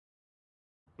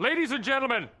Ladies and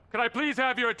gentlemen, can I please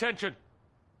have your attention?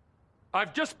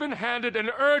 I've just been handed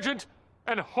an urgent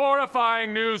and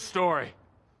horrifying news story.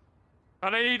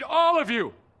 And I need all of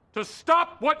you to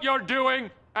stop what you're doing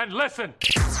and listen.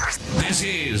 This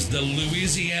is the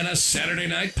Louisiana Saturday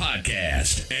Night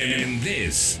Podcast, and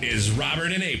this is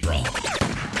Robert and April.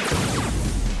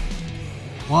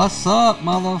 What's up,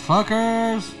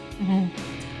 motherfuckers? Mm-hmm.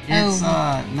 It's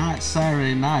not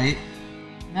Saturday night.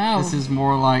 No. This is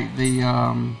more like the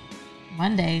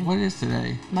Monday. What is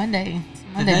today? Monday.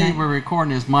 Monday Today night. we're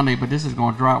recording this Monday, but this is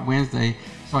going to drop Wednesday.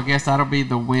 So I guess that'll be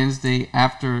the Wednesday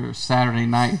after Saturday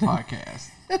night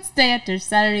podcast. It's the day after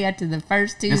Saturday, after the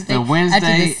first Tuesday. It's the Wednesday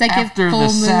after the second after full the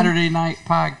moon, Saturday night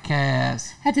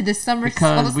podcast. after the summer Because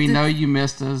solstice. we know you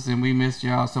missed us and we missed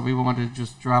y'all, so we wanted to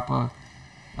just drop a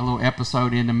little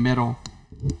episode in the middle.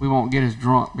 We won't get as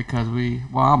drunk because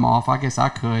I'm off. I guess I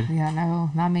could. Yeah, no,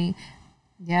 not me.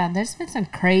 Yeah, there's been some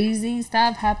crazy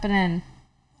stuff happening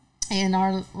in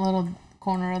our little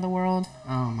corner of the world.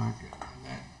 Oh my God.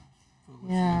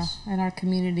 Yeah, in our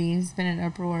community, it's been an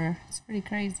uproar. It's pretty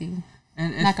crazy.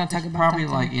 And Not gonna talk it's about probably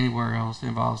that like today. anywhere else. It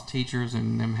involves teachers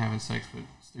and them having sex with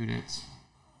students.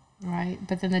 Right,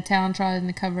 but then the town trying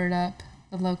to cover it up,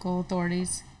 the local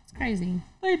authorities. It's crazy.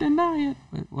 They deny it,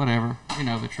 but whatever. You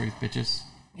know the truth, bitches.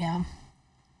 Yeah.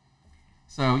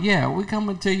 So yeah, we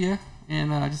coming to you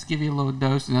and just give you a little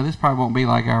dose. Now this probably won't be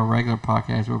like our regular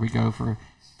podcast where we go for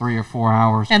 3 or 4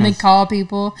 hours. And then call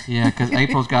people. Yeah, because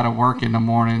April's got to work in the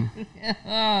morning,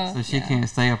 so she can't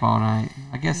stay up all night.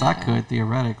 I guess I could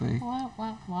theoretically,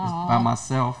 just by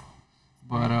myself.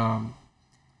 But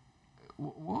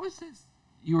what was this?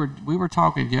 We were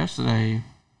talking yesterday,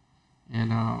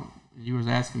 and you was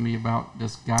asking me about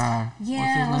this guy.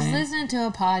 Yeah, I What's was his name? listening to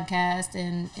a podcast,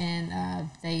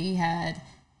 and they had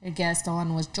a guest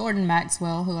on was Jordan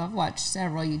Maxwell, who I've watched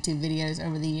several YouTube videos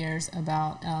over the years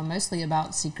about mostly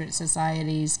about secret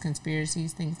societies,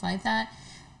 conspiracies, things like that.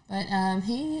 But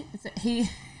he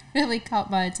really caught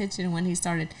my attention when he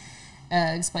started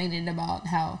explaining about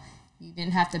how you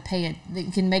didn't have to pay it.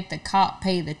 You can make the cop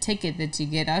pay the ticket that you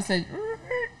get. I said,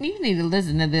 you need to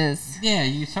listen to this. Yeah,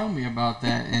 you told me about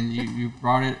that, and you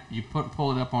brought it. You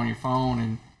pulled it up on your phone,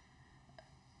 and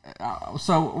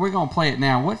so we're gonna play it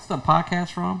now. What's the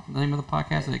podcast from? The name of the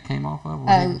podcast that it came off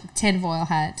of? Tinfoil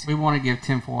Hat. We want to give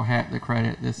Tinfoil Hat the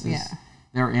credit. This is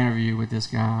their interview with this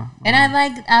guy, and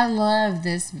I love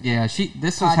this. Yeah,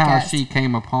 this podcast. is how she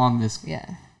came upon this Yeah.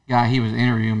 guy he was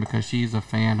interviewing because she's a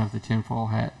fan of the Tinfoil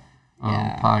Hat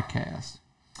podcast.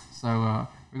 So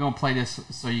we're gonna play this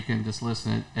so you can just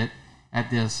listen at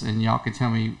this, and y'all can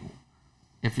tell me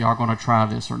if y'all gonna try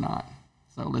this or not.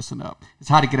 So listen up. It's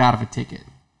how to get out of a ticket.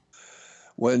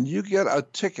 When you get a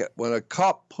ticket, when a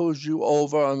cop pulls you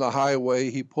over on the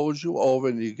highway, he pulls you over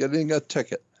and you're getting a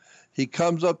ticket. He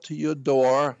comes up to your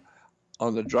door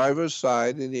on the driver's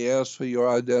side and he asks for your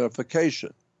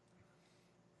identification.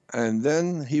 And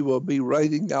then he will be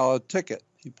writing out a ticket.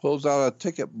 He pulls out a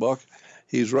ticket book,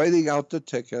 he's writing out the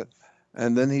ticket,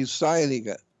 and then he's signing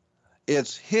it.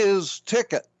 It's his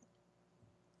ticket,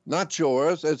 not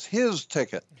yours. It's his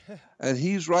ticket. And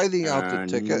he's writing out the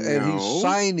ticket and he's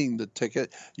signing the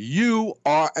ticket. You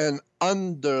are an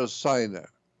undersigner.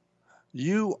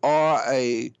 You are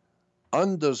a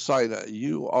undersigner.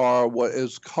 You are what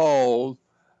is called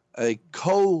a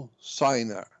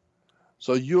co-signer.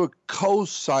 So you're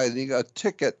co-signing a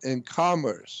ticket in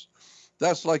commerce.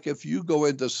 That's like if you go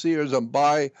into Sears and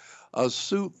buy a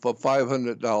suit for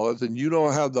 $500 and you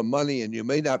don't have the money and you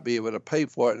may not be able to pay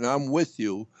for it, and I'm with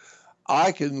you,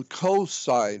 I can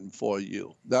co-sign for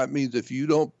you. That means if you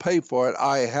don't pay for it,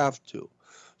 I have to.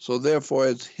 So therefore,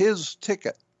 it's his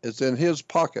ticket. It's in his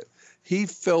pocket. He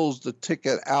fills the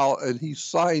ticket out and he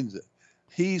signs it.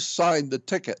 He signed the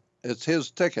ticket. It's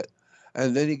his ticket.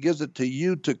 And then he gives it to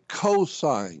you to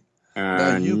co-sign.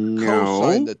 Now you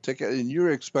co-sign the ticket and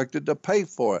you're expected to pay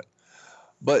for it.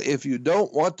 But if you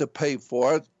don't want to pay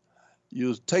for it,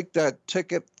 you take that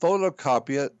ticket,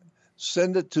 photocopy it,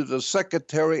 send it to the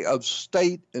Secretary of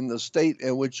State in the state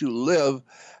in which you live,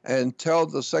 and tell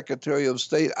the Secretary of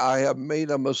State, I have made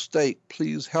a mistake.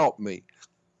 Please help me.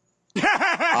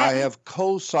 I have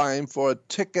co-signed for a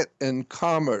ticket in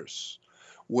commerce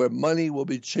where money will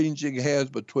be changing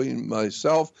hands between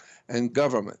myself and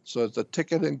government. So it's a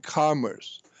ticket in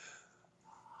commerce.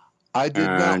 I did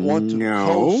not want to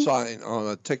co-sign on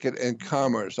a ticket in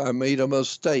commerce. I made a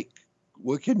mistake.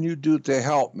 What can you do to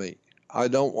help me? I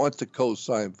don't want to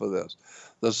co-sign for this.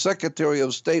 The Secretary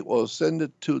of State will send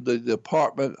it to the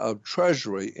Department of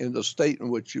Treasury in the state in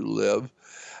which you live,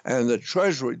 and the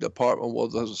Treasury Department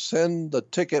will send the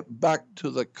ticket back to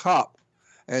the cop,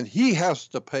 and he has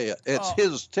to pay it. It's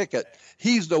his ticket.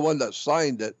 He's the one that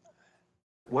signed it.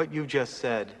 What you just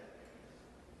said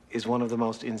is one of the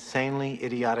most insanely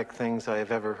idiotic things I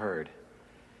have ever heard.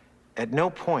 At no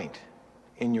point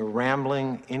in your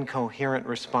rambling, incoherent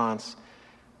response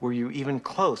were you even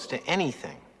close to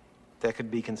anything that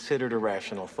could be considered a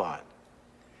rational thought.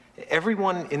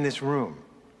 Everyone in this room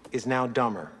is now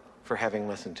dumber for having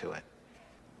listened to it.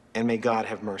 And may God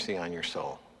have mercy on your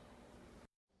soul.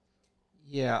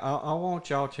 Yeah, I want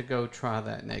y'all to go try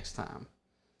that next time.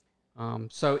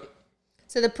 So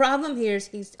the problem here is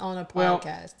he's on a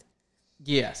podcast.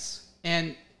 Yes,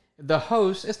 and the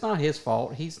host, it's not his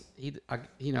fault. He's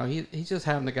just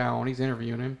having the guy on. He's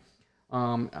interviewing him.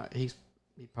 He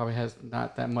probably has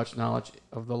not that much knowledge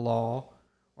of the law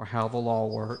or how the law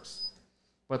works.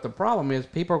 But the problem is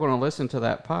people are going to listen to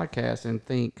that podcast and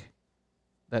think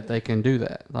that they can do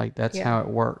that. Like, that's how it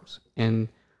works. And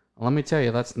let me tell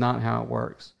you, that's not how it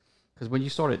works. Because when you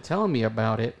started telling me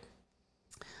about it,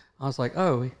 I was like,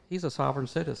 oh, he's a sovereign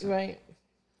citizen. Right.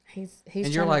 He's and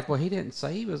you're like, well, he didn't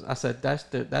say he was. I said, that's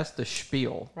the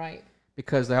spiel. Right.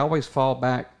 Because they always fall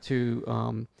back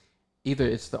to either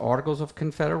it's the Articles of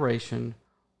Confederation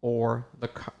or the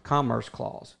Commerce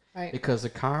Clause. Right. Because the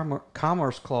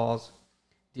Commerce Clause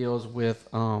deals with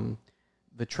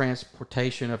the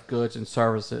transportation of goods and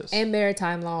services and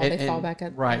maritime law. They fall back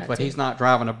at right, but he's not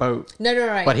driving a boat. No,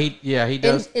 right. But he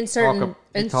does in certain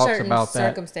about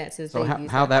circumstances. So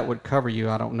how that would cover you,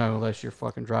 I don't know, unless you're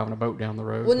fucking driving a boat down the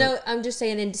road. Well, no, I'm just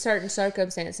saying in certain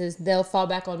circumstances they'll fall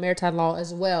back on maritime law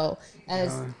as well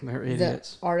as they're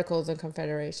idiots. The Articles of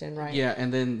Confederation, right? Yeah,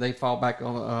 and then they fall back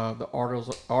on the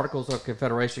Articles of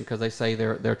Confederation because they say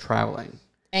they're traveling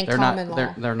and they're common not,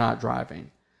 law. They're not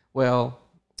driving. Well,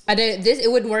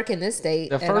 it wouldn't work in this state.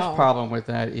 The first problem with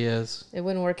that is it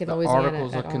wouldn't work in the Louisiana.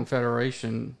 Articles of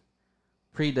Confederation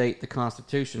predate the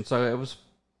Constitution, so it was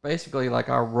basically like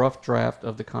our rough draft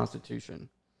of the Constitution.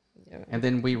 Yeah. And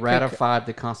then we ratified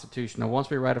the Constitution. Now, once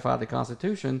we ratified the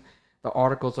Constitution, the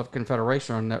Articles of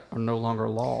Confederation are no longer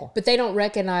law. But they don't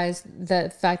recognize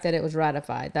the fact that it was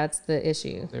ratified. That's the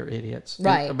issue. They're idiots,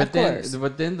 right? But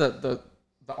then the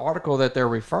article that they're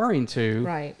referring to,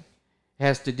 right,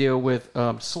 has to deal with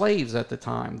slaves at the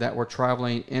time that were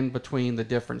traveling in between the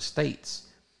different states.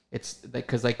 It's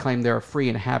because they claim they're a free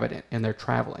inhabitant and they're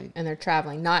traveling. And they're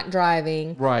traveling, not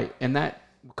driving. Right. And that,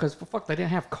 because they didn't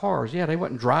have cars. Yeah, they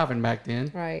wasn't driving back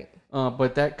then. Right.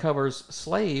 But that covers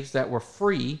slaves that were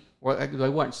free, or they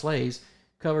weren't slaves,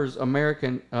 covers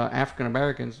African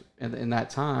Americans in that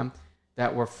time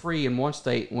that were free in one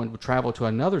state. When we travel to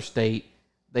another state,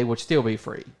 they would still be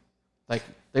free. Like,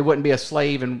 they wouldn't be a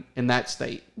slave in that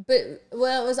state. But,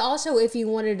 well, it was also if you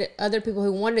wanted other people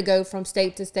who wanted to go from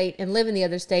state to state and live in the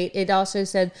other state, it also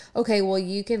said, okay, well,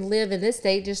 you can live in this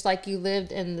state just like you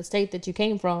lived in the state that you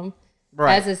came from,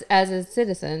 right, as a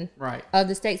citizen, right, of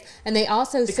the states. And they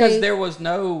also because there was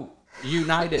no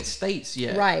United States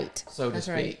yet, right, so to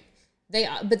speak.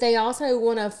 Right. But they also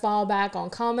want to fall back on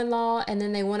common law, and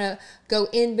then they want to go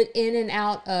in and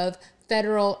out of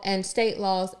federal and state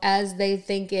laws as they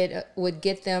think it would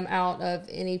get them out of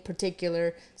any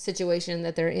particular situation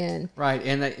that they're in. Right,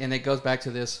 and it goes back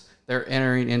to this: they're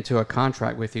entering into a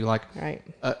contract with you. Like, right,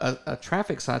 a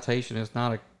traffic citation is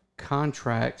not a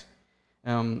contract;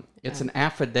 it's an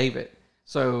affidavit.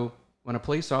 So when a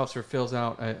police officer fills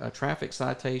out a traffic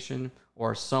citation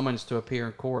or a summons to appear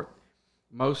in court,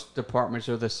 most departments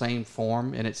are the same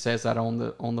form, and it says that on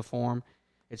the form.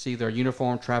 It's either a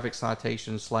uniform traffic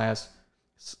citation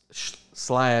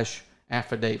slash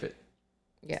affidavit.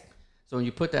 Yeah. So when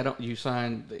you put that on, you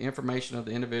sign the information of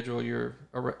the individual you're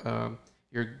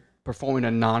performing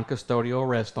a non-custodial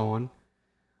arrest on.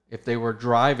 If they were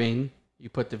driving, you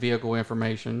put the vehicle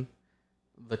information,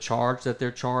 the charge that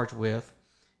they're charged with,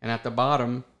 and at the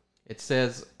bottom it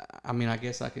says, I mean, I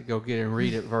guess I could go get it and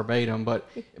read it verbatim, but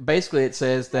basically it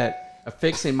says that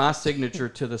affixing my signature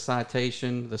to the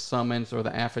citation, the summons, or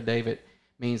the affidavit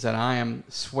means that I am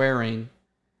swearing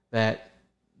that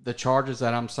the charges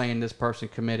that I'm saying this person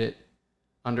committed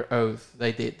under oath,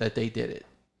 they did it.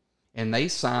 And they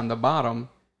signed the bottom,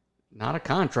 not a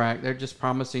contract. They're just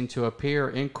promising to appear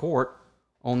in court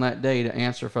on that day to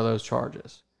answer for those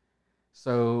charges.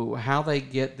 So how they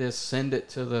get this, send it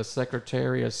to the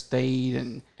Secretary of State.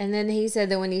 And then he said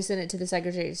that when you send it to the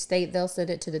Secretary of State, they'll send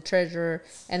it to the Treasurer,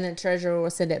 and the Treasurer will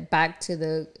send it back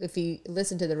to if you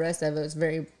listen to the rest of it, it's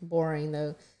very boring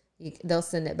though. They'll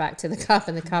send it back to the cop,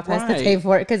 and the cop has to pay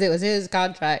for it because it was his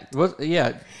contract.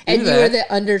 Yeah. And you were the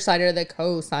undersigner, the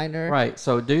co-signer. Right.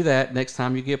 So do that next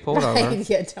time you get pulled over.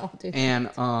 Yeah, don't do that. And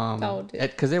don't do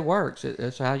it. Because it works.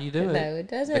 It's how you do it. No, it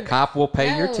doesn't. The cop will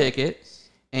pay your ticket,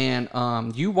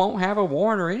 and you won't have a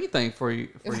warrant or anything for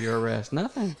your arrest.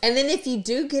 Nothing. And then if you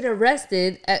do get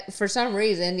arrested for some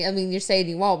reason, I mean, you're saying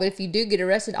you won't, but if you do get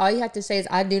arrested, all you have to say is,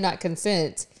 I do not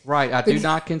consent. Right. I do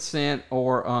not consent,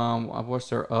 or what's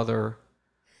their other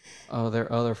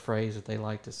phrase that they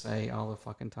like to say all the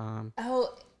fucking time? Oh,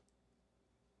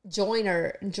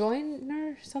 joiner,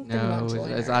 something about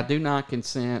joiner. It's I do not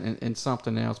consent and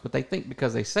something else, but they think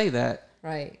because they say that,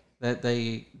 right, that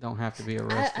they don't have to be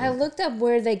arrested. I looked up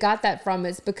where they got that from.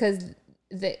 It's because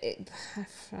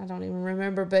I don't even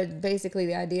remember, but basically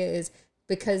the idea is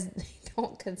because they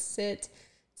don't consent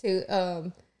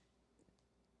to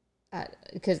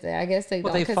because I guess they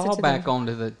don't. They consent fall to back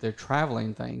onto their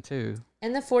traveling thing too.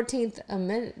 And the 14th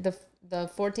Amendment, the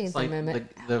 14th like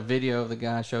Amendment. The video of the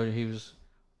guy showed he's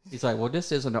like, well,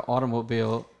 this isn't an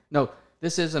automobile. No,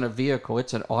 this isn't a vehicle.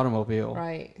 It's an automobile.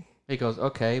 Right. He goes,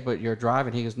 okay, but you're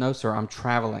driving. He goes, no, sir, I'm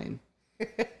traveling.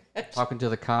 Talking to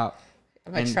the cop.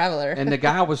 I'm a traveler. And the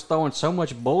guy was throwing so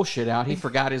much bullshit out, he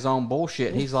forgot his own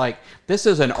bullshit. He's like, this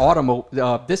is an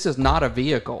this is not a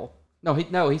vehicle.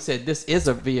 He said, this is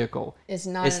a vehicle. It's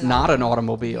not an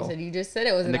automobile. He said, you just said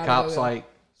it was an automobile. And the cop's like,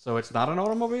 so it's not an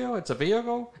automobile? It's a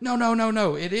vehicle?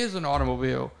 No. It is an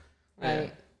automobile. Right. Yeah,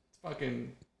 it's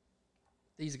fucking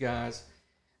these guys.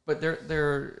 But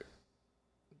they're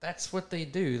that's what they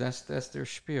do. That's their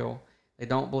spiel. They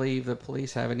don't believe the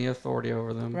police have any authority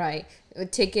over them. Right. With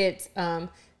tickets,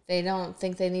 they don't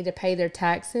think they need to pay their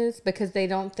taxes because they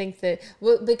don't think that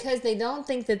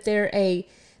they're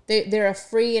a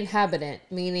free inhabitant,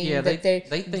 meaning that they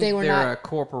think they're not a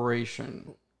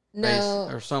corporation. No,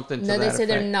 or something. No, they say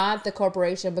they're not the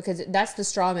corporation because that's the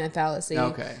straw man fallacy.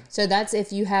 Okay. So that's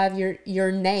if you have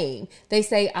your name. They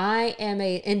say I am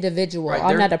a individual. Right,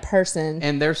 I'm not a person.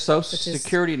 And their social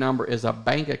security number is a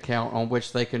bank account on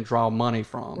which they can draw money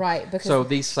from. Right. Because so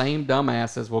these same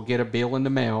dumbasses will get a bill in the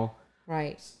mail.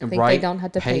 Right. And they don't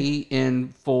have to pay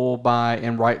in full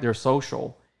and write their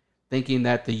social, thinking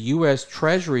that the U.S.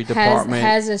 Treasury Department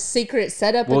has a secret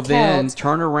setup account then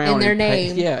turn around in their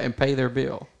name. And pay their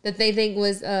bill that they think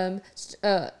was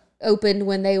opened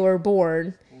when they were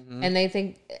born, and they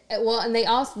think and they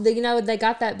also they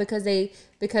got that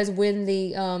because when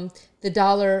the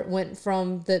dollar went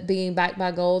from being backed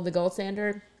by gold, the gold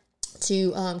standard,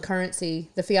 to currency,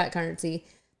 the fiat currency.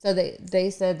 So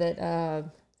they said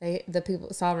that the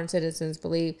people, sovereign citizens,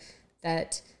 believe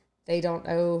that they don't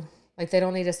owe. Like, they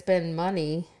don't need to spend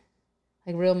money,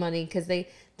 like real money, because they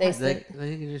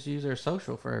can just use their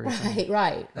social for everything.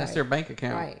 Right. That's their bank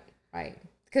account. Right.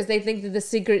 Because they think that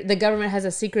the government has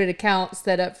a secret account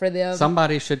set up for them.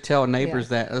 Somebody should tell neighbors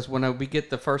that. That's when we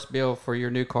get the first bill for your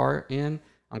new car in,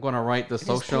 I'm going to write the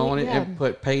social on it and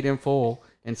put paid in full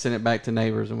and send it back to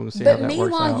neighbors, and we'll see how that works out.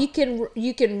 But meanwhile,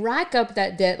 you can rack up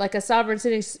that debt, like a sovereign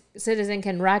citizen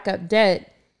can rack up debt.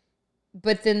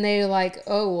 But then they're like,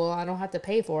 oh, well, I don't have to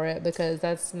pay for it because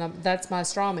that's my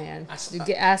straw man.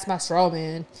 Ask my straw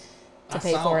man to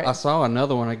pay for it. I saw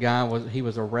another one. A guy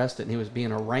was arrested and he was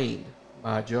being arraigned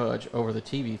by a judge over the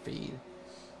TV feed.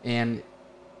 And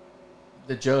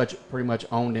the judge pretty much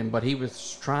owned him, but he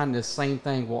was trying the same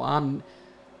thing. Well,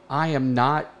 I am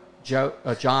not John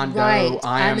Doe. Right.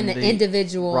 I'm an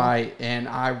individual. Right. And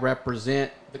I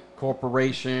represent the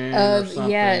corporation or something.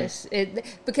 Yes,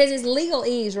 because it's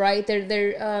legalese, right?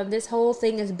 They're this whole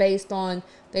thing is based on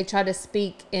they try to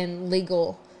speak in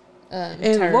legal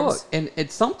terms. Look,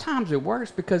 and sometimes it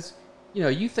works because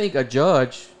you think a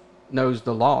judge knows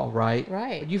the law, right?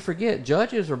 Right. But you forget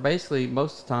judges are basically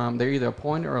most of the time they're either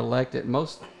appointed or elected.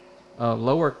 Most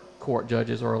lower court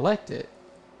judges are elected,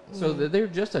 so they're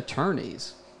just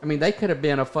attorneys. I mean, they could have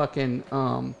been a fucking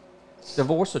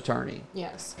divorce attorney.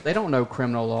 Yes. They don't know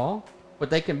criminal law, but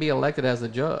they can be elected as a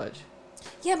judge.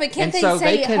 Yeah, but can't they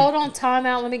say, hold on, time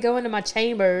out, let me go into my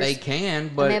chambers? They can,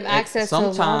 but they have access to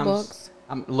law books.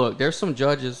 Look, there's some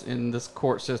judges in this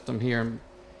court system here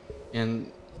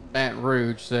in Baton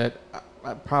Rouge that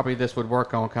probably this would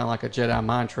work on, kind of like a Jedi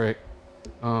mind trick.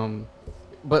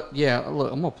 But yeah,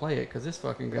 look, I'm going to play it because this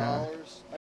fucking guy...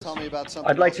 Tell me about something.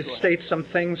 I'd like to state some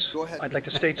things. Go ahead. I'd like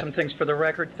to state some things for the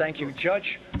record. Thank you,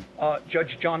 Judge.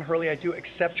 Judge John Hurley, I do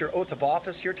accept your oath of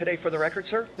office here today for the record,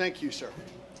 sir. Thank you, sir.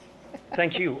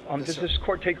 Thank you. Yes, does sir. this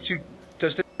court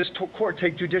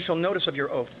take judicial notice of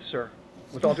your oath, sir?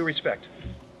 With all due respect.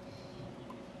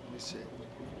 Let me see.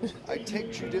 I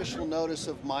take judicial notice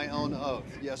of my own oath.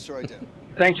 Yes, sir, I do.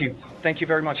 Thank you. Thank you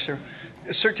very much, sir.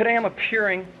 Sir, today I'm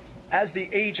appearing as the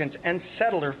agent and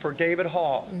settler for David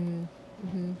Hall.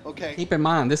 Mm-hmm. Okay. Keep in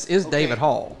mind, this is David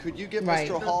Hall. Could you get Right.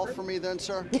 Mr. Hall for me then,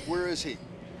 sir? Where is he?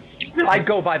 I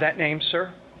go by that name,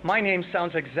 sir. My name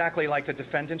sounds exactly like the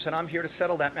defendant's, and I'm here to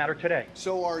settle that matter today.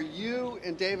 So are you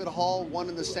and David Hall one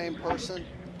and the same person?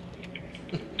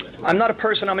 I'm not a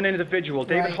person, I'm an individual.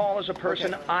 David Right. Hall is a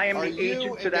person. Okay. I am Are the you agent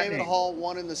to and that David name. Hall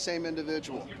one and the same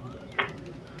individual?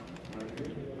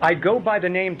 I go by the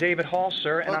name David Hall,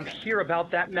 sir, and I'm Okay. here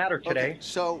about that matter today. Okay,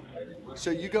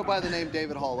 so you go by the name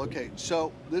David Hall. Okay,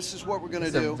 so this is what we're going to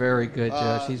He's do. a very good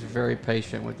judge. He's very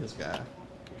patient with this guy.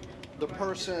 The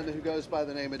person who goes by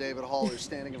the name of David Hall is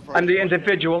standing in front I'm of the you.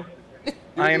 individual. You're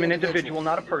I am the an individual. individual,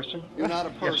 not a person. You're not a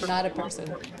person. Not a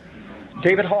person.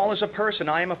 David Hall is a person.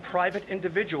 I am a private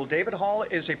individual. David Hall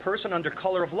is a person under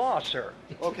color of law, sir.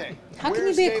 Okay. How can you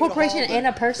where's be a David corporation Hall, and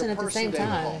a person at the person same David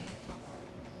time? Hall?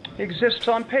 He exists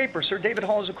on paper, sir. David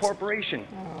Hall is a corporation.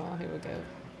 Oh, here we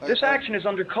go. This action is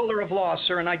under color of law,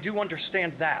 sir, and I do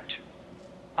understand that.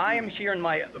 I am here in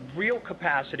my real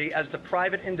capacity as the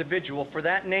private individual for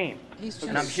that name. He's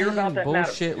And just I'm here about that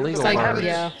bullshit matter. legal like, words.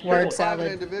 yeah, You're the word private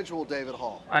salad. individual, David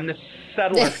Hall. I'm the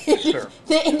settler, sir.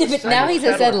 Now he's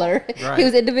a settler. Right. He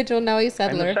was individual, now he's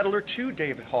I'm the settler. settler to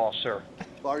David Hall, sir.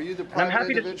 Are you the I'm private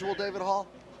happy to- individual, David Hall?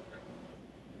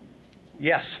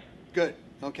 Yes. Good.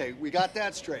 Okay, we got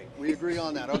that straight. We agree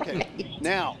on that. Okay.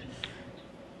 Now,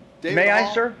 David May I,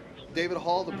 Hall, sir? David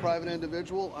Hall, the private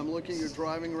individual. I'm looking at your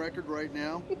driving record right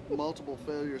now. Multiple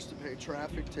failures to pay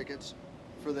traffic tickets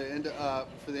for the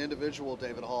individual,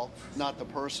 David Hall, not the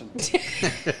person.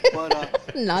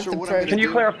 But Not so the what I'm gonna person. Can you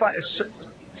do- clarify,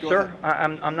 Go sir?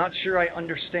 ahead. I'm not sure I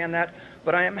understand that,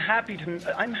 but I'm happy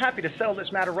to settle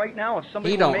this matter right now. If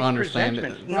somebody He will don't make understand it.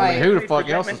 presentment. Right. I mean, who the fuck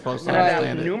else is Presentment, supposed to and I've asked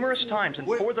understand it? numerous times, and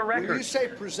for the When you record, say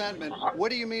presentment, what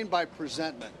do you mean by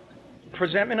presentment?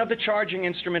 presentment of the charging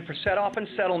instrument for set-off and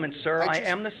settlement, sir. I I just-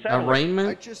 am the settler. Arraignment?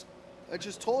 I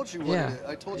just told you what Yeah. it is.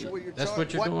 I told you what you're That's charged-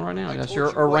 what you're doing right now. I That's told your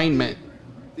you what arraignment.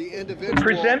 The individual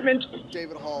Presentment.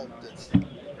 David Hall did.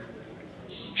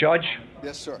 Judge,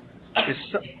 Yes, sir.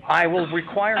 I will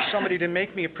require somebody to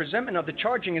make me a presentment of the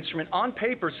charging instrument on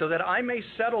paper so that I may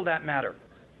settle that matter.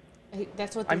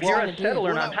 That's what I'm they're here trying as to do. settler,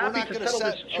 and We're I'm not happy to gonna settle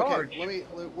set- this charge. Okay,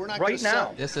 we're not right gonna now.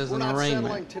 settle. This is we're an not arraignment.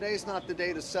 settling. Today's not the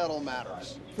day to settle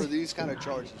matters for these kind of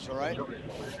charges. All right.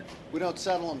 We don't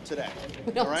settle them today.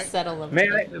 We don't all right. settle them.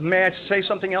 May I say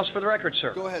something else for the record,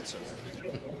 sir? Go ahead, sir.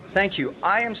 Thank you.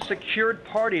 I am secured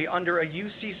party under a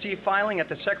UCC filing at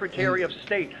the Secretary of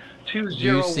State,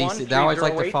 201 UCC. They always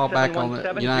like to fall back on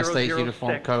the United States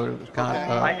Uniform Code.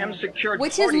 I am secured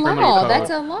Which is party law. code. That's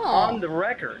a law. on the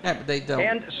record. Yeah, but they don't.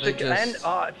 And, They just,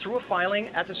 through a filing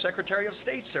at the Secretary of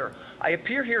State, sir. I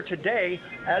appear here today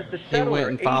as the he settler went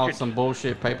and filed agent, some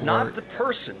bullshit not paperwork. the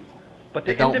person, but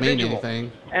the It don't mean individual.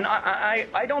 anything. And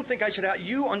I don't think I should have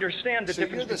you understand the So you're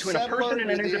difference the between a settler, person and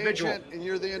an you're the individual. agent, and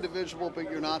you're the individual, but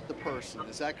you're not the person.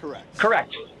 Is that correct?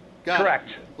 Correct. Got it. Correct.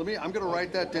 I'm going to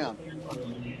write that down.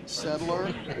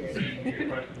 Settler.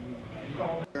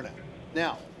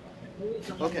 Now.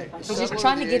 Okay. He's just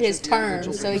trying to get his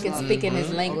turn so he can speak in his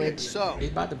Okay, language. so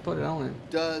He's about to put it on him.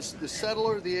 does the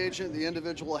settler, the agent, the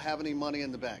individual have any money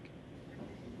in the bank?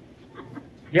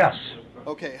 Yes.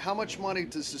 Okay, how much money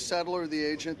does the settler, the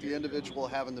agent, the individual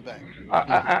have in the bank?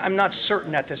 I'm not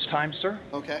certain at this time, sir.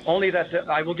 Okay. Only that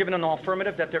I will give it an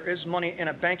affirmative that there is money in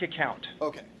a bank account.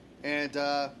 Okay. And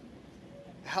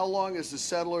how long has the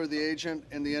settler, the agent,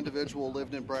 and the individual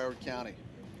lived in Broward County?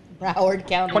 Broward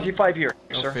County. 25 years,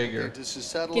 Go sir. figure. Does the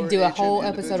settler, Could do a agent, whole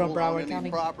episode on individual Broward own any County.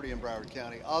 property in Broward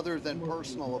County other than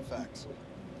personal effects?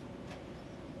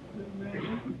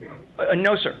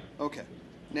 No, sir. Okay.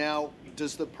 Now,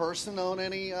 does the person own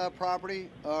any property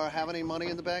or have any money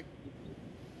in the bank?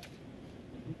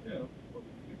 If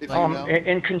you know.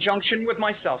 In conjunction with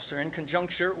myself, sir. In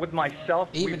conjunction with myself,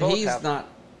 we Even both he's have. not.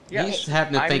 Yes. He's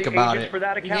having to I'm think the about agent it. for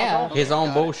that account Yeah. also. His own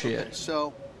Got it. bullshit. Okay,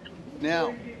 so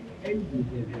now,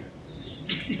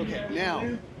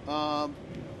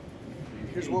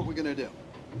 here's what we're going to do.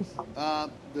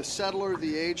 The settler,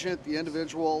 the agent, the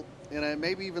individual, and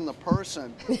maybe even the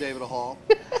person, David Hall,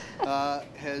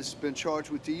 has been charged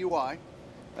with DUI.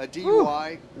 A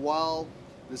DUI while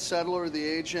the settler, the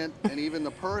agent, and even the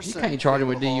You person. can't charge him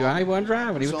with David Hall, DUI. He wasn't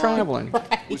driving. He was was on- traveling.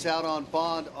 was out on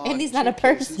bond on And he's not 2 a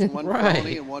person. cases, one Right.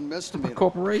 felony and one misdemeanor.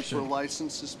 corporation. For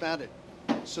license suspended.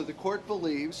 So the court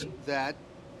believes that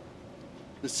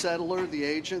the settler, the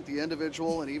agent, the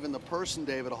individual, and even the person,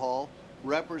 David Hall,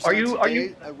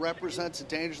 represents a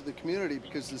danger to the community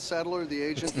because the settler, the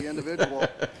agent, the individual,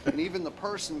 and even the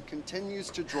person continues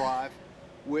to drive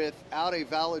without a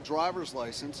valid driver's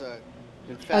license.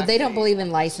 In fact, they don't a believe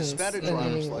in license suspended in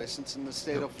driver's any- license in the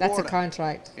state of Florida. That's a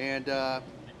contract. And To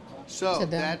so them.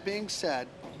 that being said,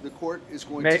 the court is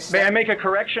going May to I make a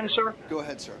correction, sir? Go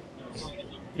ahead, sir.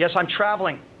 Yes, I'm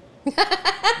traveling. Yep,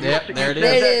 there it There it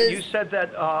is. is. You said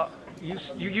that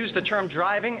you used the term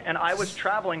driving, and I was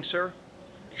traveling, sir.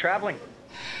 Traveling.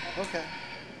 Okay.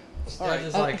 All right.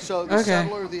 It's like, So the okay.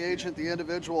 settler, the agent, the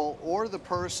individual, or the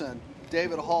person,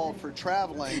 David Hall, for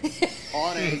traveling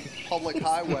on a public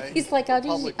highway, He's like, I'll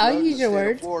use road in your the state of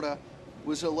word. Florida,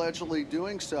 was allegedly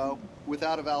doing so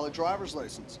without a valid driver's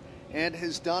license, and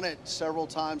has done it several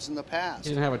times in the past.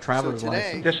 He didn't have a traveler's so today,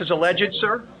 license. This is alleged,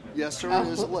 sir. Yes, sir. It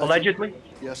is alleged. Allegedly.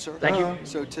 Yes, sir. Thank you.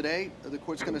 So today, the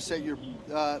court's going to set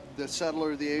the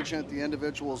settler, the agent, the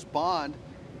individual's bond,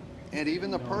 and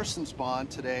even the person's bond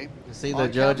today. See, the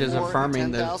on judge count is four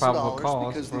affirming the $10,000 probable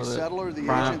cause because for the the settler, the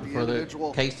crime, agent, the for the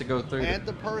individual, case to go through and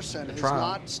the person has trial.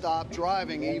 not stopped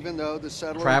driving, even though the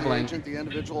settler, Traveling. the agent, the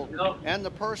individual, and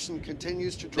the person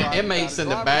continues to drive. The inmates in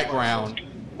without the a driver's background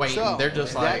license. waiting. So, They're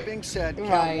just that like, being said, count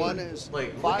Right. one is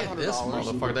like, look $500. at this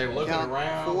motherfucker. They're looking count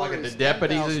around, four like at the is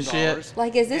deputies and shit. $10,000.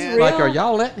 Like, is this And- real? Like, are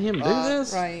y'all letting him do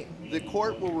this? Right. The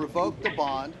court will revoke the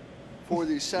bond for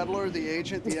the settler, the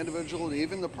agent, the individual, and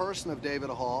even the person of David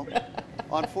Hall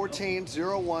on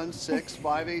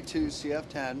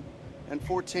 14-016-582-CF10 and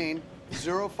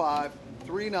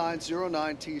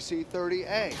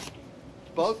 14-05-3909-TC30A.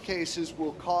 Both cases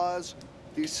will cause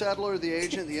the settler, the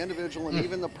agent, the individual, and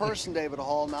even the person, David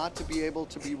Hall, not to be able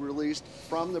to be released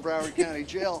from the Broward County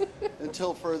Jail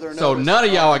until further notice. So none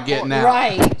of y'all are getting out.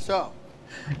 Right. So,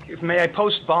 May I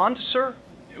post bond, sir?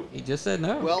 He just said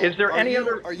no. well, Is there are any you,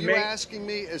 other- Are you may- asking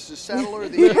me as the settler,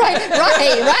 the agent? Right.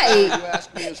 Are you Right.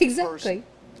 asking me as the person? Exactly.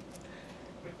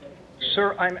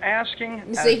 Sir, I'm asking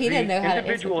as See, he didn't know the how to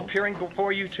individual answer that. appearing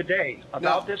before you today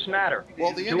about No. this matter.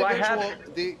 Well, the Do I individual,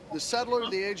 have? the settler,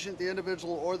 the agent, the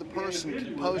individual, or the person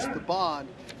can post the bond.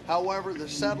 However, the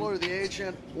settler, the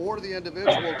agent, or the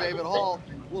individual, David Hall,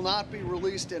 will not be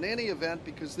released in any event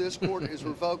because this court is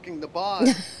revoking the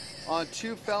bond on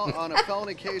on a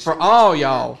felony case For or all misdemeanor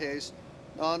y'all. case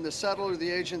on the settler, the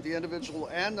agent, the individual,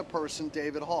 and the person,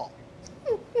 David Hall.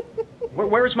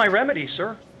 Where is my remedy,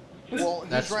 sir? Well,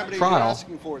 That's whose remedy are trial. you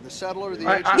asking for? The settler, the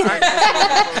I- agent, the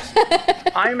individual, or the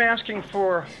person? I'm asking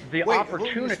for the Wait, who are you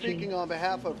opportunity. speaking on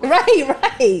behalf of?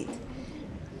 Right.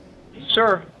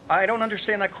 Sir, I don't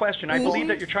understand that question. I believe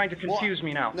that you're trying to confuse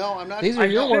me now. No, I'm not. These are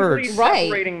I'm your simply words. Right.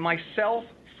 separating myself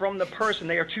from the person.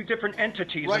 They are two different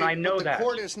entities, Right, and I know but the that.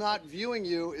 court is not viewing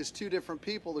you as two different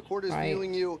people. The court is Right.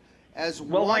 viewing you as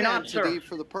Well, one why not, entity sir?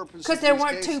 for the purpose Because of there these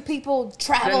weren't cases. two people Then what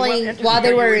traveling entity while they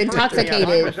are you were referring to? intoxicated.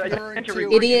 Yeah, Referring Enter to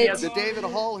referring to me Idiot. as- the David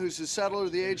Hall, who's the settler,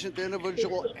 the agent, the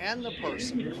individual, and the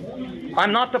person.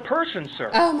 I'm not the person,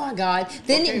 sir. Oh my God!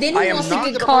 Then Okay, then I he am wants to not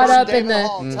get the caught person, up in David the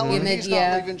Hall. Tell him in the he's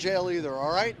yeah. not leaving jail either.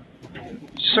 All right.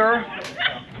 Sir,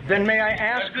 then may I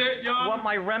ask what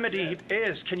my remedy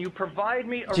is? Can you provide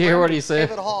me a Did you hear what remedy? he said?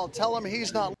 David Hall, tell him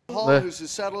he's not Hall, The- who's the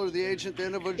settler, the agent, the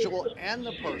individual, and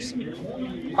the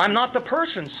person. I'm not the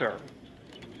person, sir.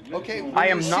 Okay. When I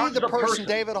am you not see the the person, person.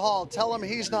 David Hall, tell him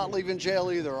he's not leaving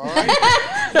jail either. All right.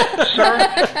 Sir,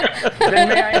 then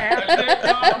may I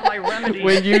ask what my remedy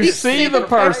When you see the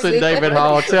person, David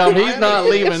Hall, tell him he's not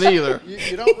leaving either.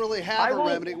 You don't really have I a will-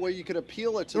 remedy where you could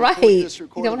appeal it to the Right. Fourth District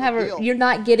You Court don't of have Appeal. a. You're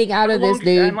not getting out of How this, long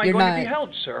dude. am I You're going not. to be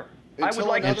held, sir? I would Until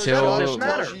like to another settle judge this tells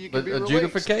matter. you you the can be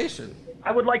released. adjudication.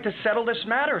 I would like to settle this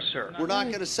matter, sir. We're not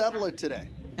going to settle it today.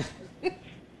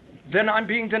 Then I'm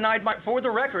being denied my. For the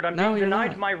record, I'm No, being you're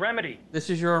denied not. my remedy. This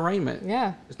is your arraignment.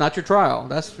 Yeah. It's not your trial.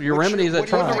 That's your What's remedy your- is at what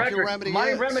do you For the think trial. your record, remedy my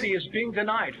is? remedy is being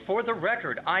denied. For the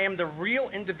record, I am the real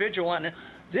individual, and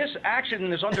this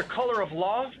action is under color of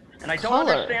law, and I don't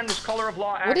Color? understand this color of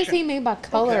law action. What does he mean by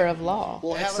color Okay. of law?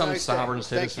 Well, That's have a some nice day. sovereign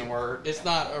Thank citizen you. word. It's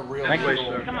not a real Thank you, legal-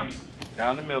 sir. Come on.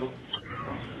 Down the middle.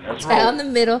 That's Down the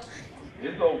middle.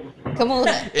 It's over. Come on.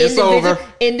 It's over.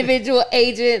 Individual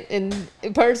agent and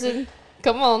person.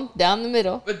 Come on. Down the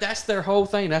middle. But that's their whole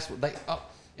thing. That's what they.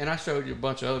 And I showed you a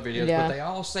bunch of other videos, Yeah. but they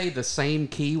all say the same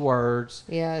keywords,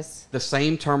 Yes. the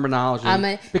same terminology,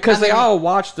 I'm because they a- all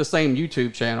watch the same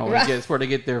YouTube channel. Right. And that's where they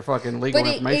get their fucking legal But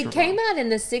information it came from. out in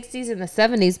the 60s and the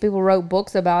 70s. People wrote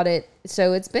books about it.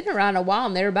 So it's been around a while,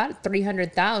 and there are about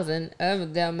 300,000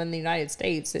 of them in the United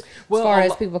States, as far a as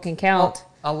lo- people can count.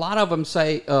 A lot of them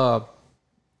say,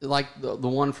 like the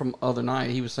one from other night,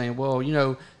 he was saying, well, you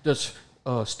know, does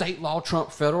state law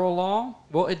trump federal law?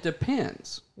 Well, it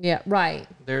depends. Yeah, right.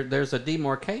 There's a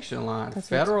demarcation line. That's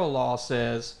Federal law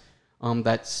says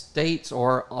that states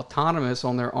are autonomous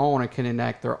on their own and can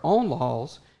enact their own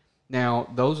laws. Now,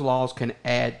 those laws can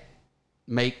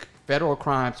make federal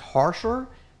crimes harsher,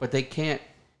 but they can't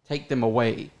take them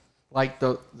away. Like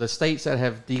the states that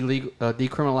have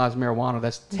decriminalized marijuana,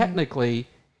 that's technically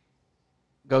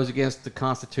goes against the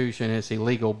Constitution. It's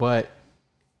illegal, but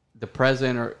the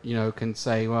president or can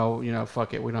say, well,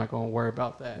 fuck it, we're not going to worry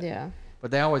about that. Yeah.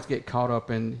 But they always get caught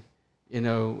up in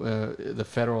the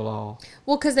federal law.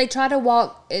 Well, because they try to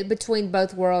walk between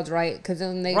both worlds, right? Because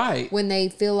when they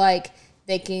feel like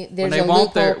they can, there's a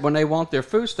loophole. When they want their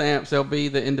food stamps, they'll be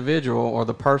the individual or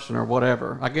the person or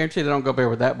whatever. I guarantee they don't go there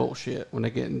with that bullshit when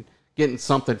they're getting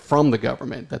something from the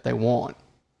government that they want.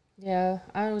 Yeah,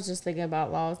 I was just thinking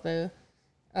about laws though.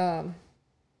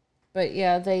 But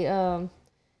yeah, they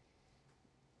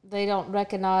don't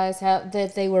recognize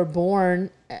that they were born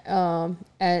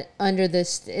under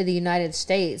the United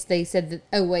States. They said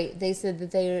that. They said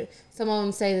that some of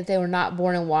them say that they were not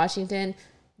born in Washington,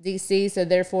 D.C. So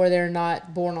therefore, they're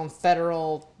not born on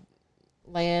federal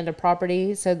land or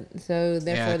property. So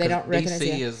therefore, they don't recognize.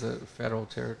 D.C. is a federal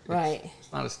territory. Right.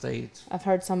 It's not a state. I've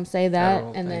heard some say that,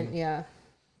 Federal and thing. then yeah.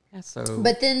 So,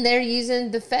 but then they're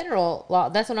using the federal law.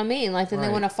 That's what I mean. Like, then they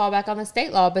want to fall back on the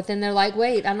state law. But then they're like,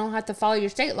 wait, I don't have to follow your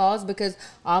state laws because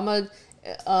I'm a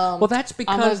well, that's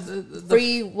because the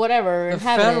free whatever.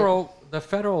 The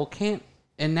federal can't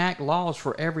enact laws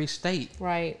for every state.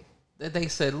 Right. They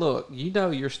said, look,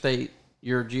 your state,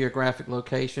 your geographic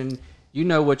location, you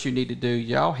know what you need to do.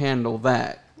 Y'all handle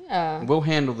that. Yeah. We'll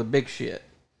handle the big shit.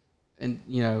 And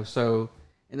so.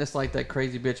 And it's like that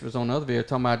crazy bitch was on the other video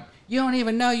talking about, you don't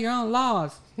even know your own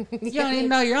laws. You don't even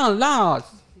know your own laws.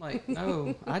 Like,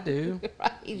 no, I do.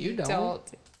 Right, you don't.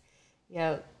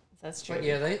 Yeah, that's true. But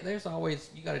yeah, there's always,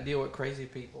 you got to deal with crazy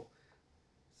people.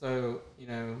 So,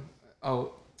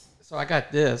 so I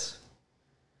got this.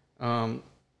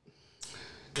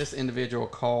 This individual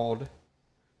called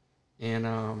and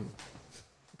I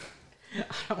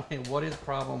don't know what his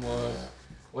problem was,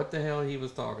 what the hell he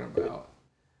was talking about.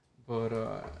 But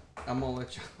I'm going to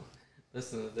let you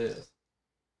listen to this.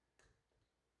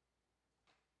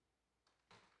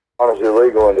 Marijuana is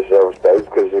illegal in several states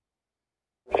because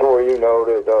I'm sure you know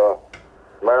that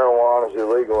marijuana is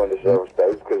illegal in several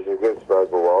states because it's against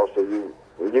federal law. So you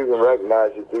can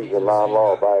recognize that these are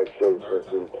non-law-abiding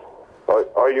citizens. And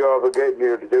are you obligating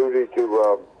your duty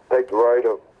to take the right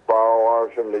of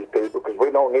firearms from these people? Because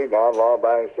we don't need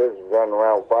non-law-abiding citizens running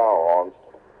around with firearms.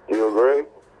 Do you agree?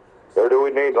 Or do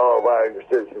we need law-abiding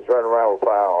citizens running around with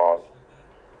firearms?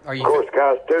 Of course,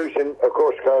 Constitution,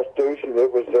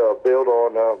 it was built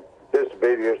on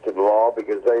disobedience to the law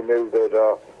because they knew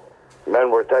that men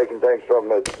were taking things from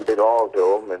that belonged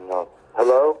to them. And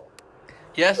hello?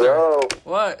 Yes, sir. Hello?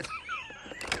 What?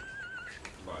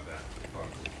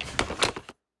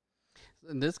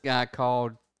 And this guy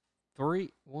called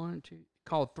three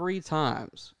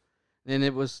times. And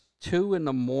it was 2 in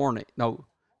the morning. No,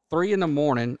 3 in the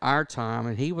morning, our time,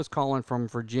 and he was calling from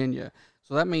Virginia.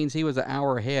 So that means he was an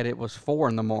hour ahead. It was 4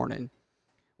 in the morning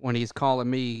when he's calling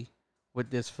me with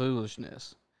this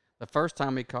foolishness. The first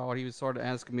time he called, he was sort of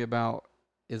asking me about,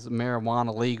 is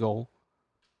marijuana legal?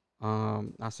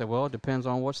 I said, well, it depends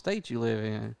on what state you live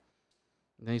in. And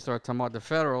then he started talking about the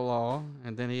federal law,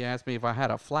 and then he asked me if I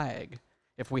had a flag,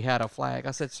 if we had a flag.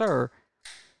 I said, sir,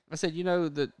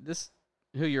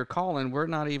 who you're calling, we're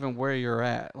not even where you're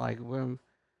at. Like, we don't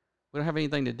have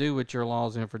anything to do with your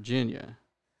laws in Virginia.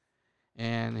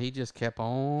 And he just kept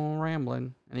on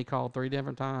rambling, and he called 3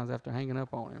 different times after hanging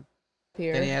up on him.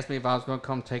 Then he asked me if I was going to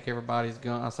come take everybody's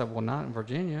gun. I said, well, not in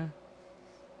Virginia.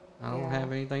 I don't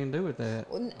have anything to do with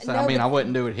that. Well, I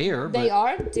wouldn't do it here. They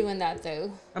are doing that,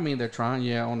 though. I mean, they're trying,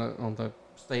 on the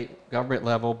state government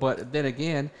level. But then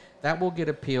again, that will get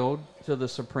appealed to the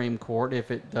Supreme Court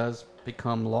if it does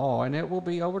become law, and it will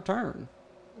be overturned.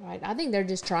 Right. I think they're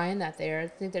just trying that there. I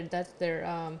think that's their...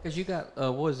 Because you got,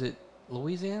 was it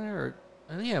Louisiana?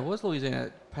 It was Louisiana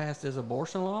that passed this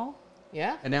abortion law.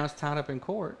 Yeah. And now it's tied up in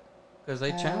court because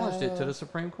they challenged it to the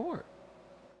Supreme Court.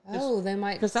 They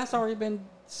might... Because that's already been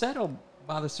settled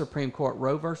by the Supreme Court,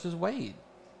 Roe versus Wade.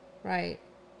 Right.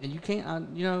 And you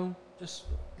can't, you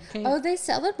can't... Oh, they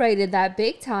celebrated that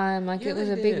big time. Like, it was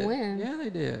a big win. Yeah, they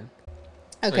did.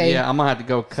 Okay. So, I'm going to have to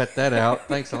go cut that out.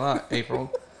 Thanks a lot,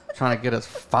 April. Trying to get us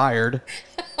fired.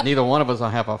 Neither one of us will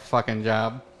have a fucking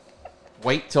job.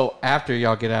 Wait till after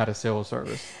y'all get out of civil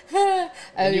service.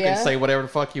 And you can say whatever the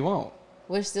fuck you want.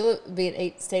 We're still being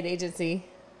a state agency.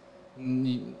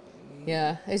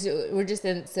 Yeah, we're just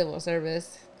in civil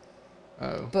service.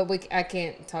 Oh. But I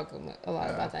can't talk a lot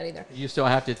about that either. You still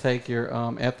have to take your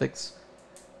ethics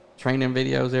training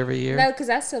videos every year? No, because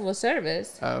that's civil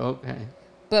service. Oh, okay.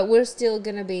 But we're still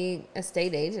going to be a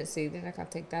state agency. They're not going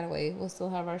to take that away. We'll still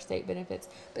have our state benefits.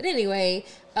 But anyway,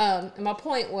 my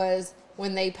point was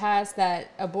when they passed that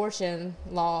abortion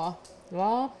law,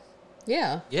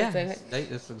 Yeah. Yeah,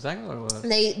 that's exactly what it was.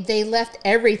 They left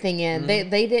everything in.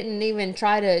 They didn't even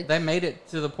try to. They made it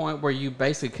to the point where you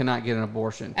basically cannot get an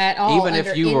abortion At all, even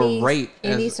if you were raped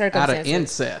out of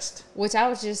incest. Which I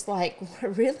was just like,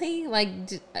 really,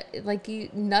 like you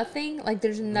nothing. Like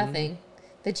there's nothing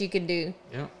that you can do.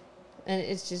 Yeah. And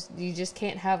it's just you just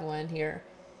can't have one here.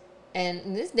 And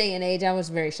in this day and age, I was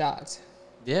very shocked.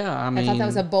 Yeah, I mean, I thought that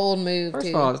was a bold move. First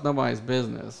of all, it's nobody's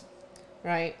business.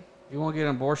 Right. If you want to get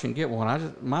an abortion, get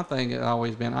one. My thing has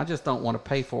always been, I just don't want to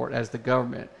pay for it as the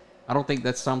government. I don't think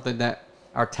that's something that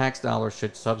our tax dollars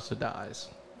should subsidize.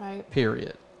 Right.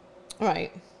 Period.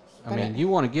 Right. I mean, you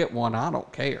want to get one, I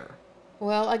don't care.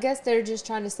 Well, I guess they're just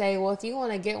trying to say, well, if you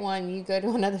want to get one, you go to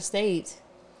another state.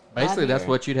 Basically, that's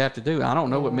what you'd have to do. I don't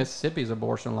know what Mississippi's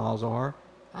abortion laws are.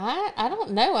 I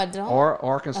don't know. I don't. Or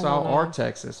Arkansas or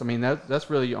Texas. I mean, that's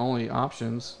really the only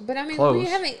options. But I mean, close. we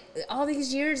haven't all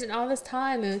these years and all this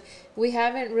time, and we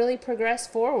haven't really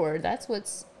progressed forward. That's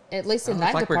what's at least in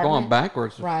that department. It's like we're going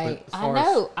backwards. Right. As far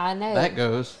as I know. That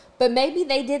goes. But maybe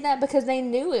they did that because they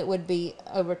knew it would be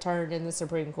overturned in the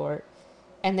Supreme Court,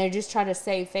 and they're just trying to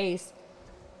save face.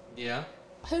 Yeah.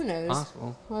 Who knows?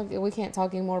 Possible. Well, we can't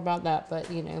talk any more about that, but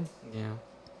you know. Yeah.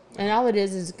 And all it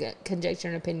is conjecture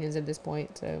and opinions at this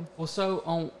point. So. Well, so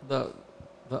on the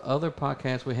other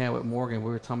podcast we had with Morgan, we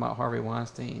were talking about Harvey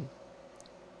Weinstein,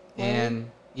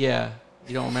 and yeah,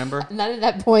 you don't remember? Not at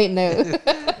that point, no.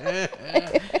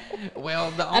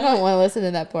 Well, I don't want to listen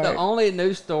to that part. The only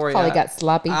news story Probably got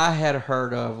sloppy. I had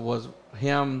heard of was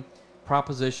him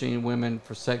propositioning women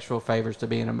for sexual favors to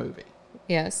be in a movie.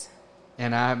 Yes.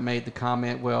 And I made the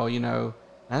comment, well, you know,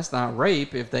 that's not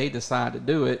rape if they decide to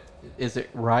do it. Is it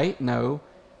right? No.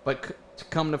 But to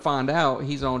come to find out,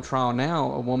 he's on trial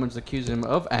now. A woman's accusing him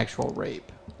of actual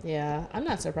rape. Yeah, I'm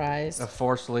not surprised. Of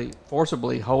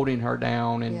forcibly holding her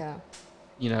down and, yeah.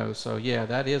 You know, so yeah,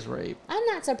 that is rape. I'm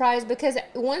not surprised because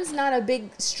one's not a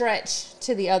big stretch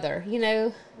to the other, you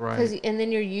know? Right. And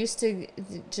then you're used to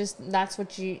just, that's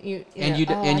what you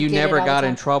never got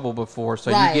in trouble before,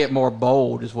 so you get more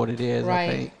bold is what it is, right.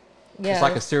 I think. Yeah. It's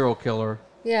like a serial killer.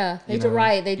 Yeah, you're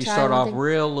right. You start off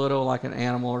real little like an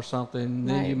animal or something, and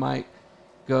then you might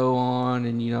go on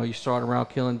and, you know, you start around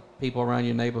killing people around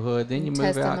your neighborhood, then you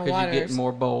move out because you're getting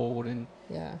more bold. And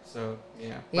yeah. So,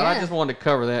 yeah. But I just wanted to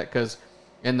cover that because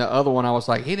in the other one I was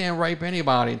like, he didn't rape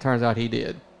anybody, and turns out he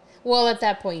did. Well, at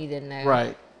that point you didn't know.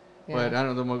 Right. Yeah. But I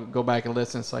don't know, we'll go back and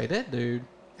listen and say, that dude.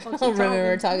 I don't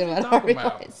remember talking about Harvey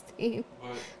Weinstein.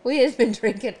 We had been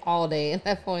drinking all day at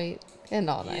that point and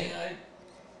all night. Yeah, it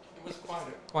was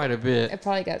quite a bit. It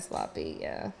probably got sloppy,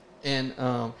 yeah. And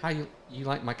how you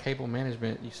like my cable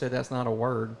management? You said that's not a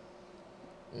word.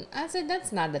 I said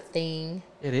that's not a thing.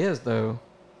 It is, though.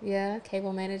 Yeah,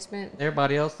 cable management.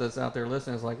 Everybody else that's out there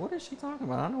listening is like, what is she talking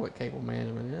about? I know what cable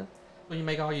management is. When you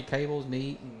make all your cables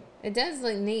neat. And it does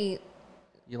look neat.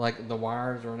 You like the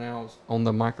wires are now on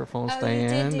the microphone stand.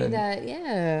 Oh, you did do that,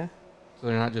 yeah. So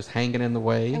they're not just hanging in the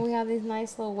way. And we have these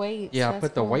nice little weights. Yeah, I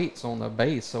put the weights on the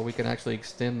base so we can actually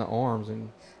extend the arms.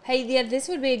 And hey, yeah, this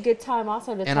would be a good time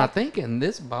also to And I think in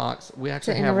this box, we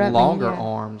actually have interrupt longer me, yeah.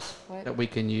 arms What? that we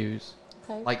can use.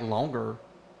 Okay. Like longer.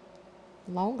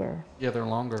 Longer. Yeah, they're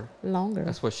longer. Longer.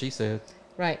 That's what she said.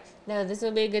 Right. No, this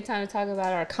would be a good time to talk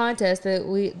about our contest that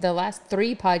the last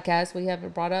 3 podcasts we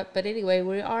haven't brought up. But anyway,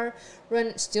 we are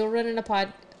still running a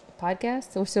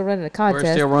podcast. So we're still running a contest.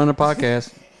 We're still running a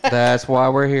podcast. That's why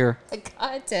we're here. A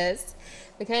contest.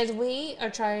 Because we are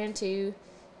trying to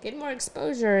get more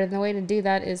exposure. And the way to do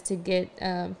that is to get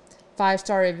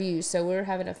 5-star reviews. So we're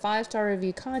having a 5-star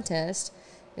review contest.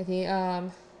 If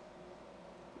you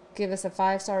give us a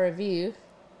 5-star review.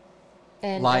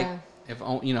 And if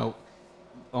you know,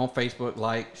 on Facebook,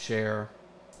 like, share,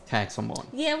 tag someone.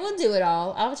 Yeah, we'll do it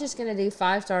all. I was just going to do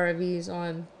 5-star reviews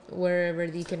on wherever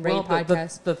you can rate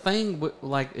podcasts. The thing,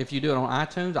 like, if you do it on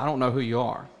iTunes, I don't know who you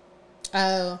are.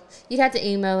 Oh, you'd have to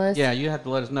email us. Yeah, you have to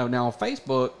let us know. Now, on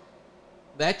Facebook,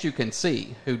 that you can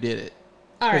see who did it.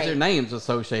 All right. Because their name's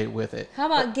associated with it. How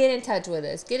about get in touch with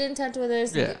us? Get in touch with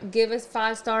us. Yeah. Give us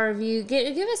 5-star review.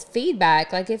 Give us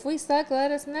feedback. Like, if we suck,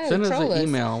 let us know. Send us troll an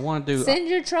email. I want to do...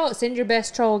 Send your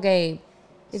best troll game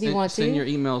if you want to. Send your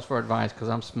emails for advice because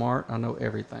I'm smart. I know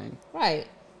everything. Right.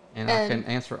 And I can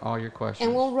answer all your questions.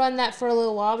 And we'll run that for a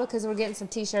little while because we're getting some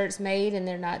T-shirts made and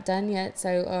they're not done yet.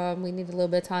 So we need a little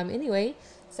bit of time anyway.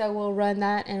 So we'll run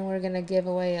that and we're going to give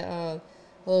away a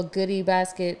little goodie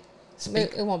basket.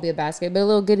 It won't be a basket, but a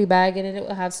little goodie bag, and it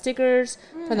will have stickers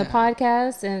from the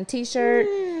podcast and a T-shirt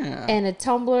and a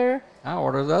tumbler. I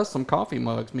ordered us some coffee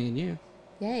mugs, me and you.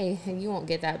 Yay, and you won't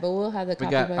get that, but we'll have the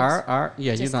coffee mugs. Our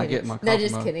yeah, just you're not kidding. getting my coffee mug. No,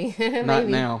 just kidding. Not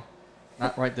now.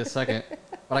 Not right this second.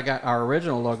 But I got our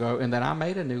original logo, and then I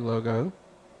made a new logo,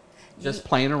 just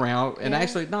playing around. And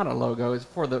actually, not a logo. It's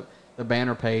for the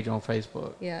banner page on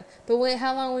Facebook. Yeah. But wait,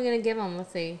 how long are we going to give them?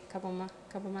 Let's see. Couple months?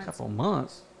 Couple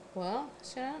months. Well,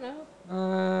 shit, I don't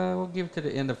know. We'll give it to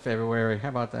the end of February. How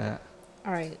about that?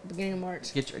 All right, beginning of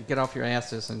March. Get off your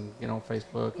asses and get on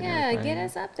Facebook. And yeah, everything. get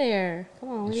us up there. Come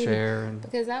on, and share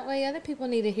because that way other people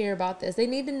need to hear about this. They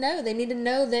need to know. They need to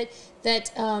know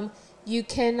that you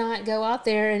cannot go out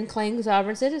there and claim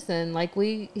sovereign citizen like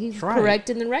he's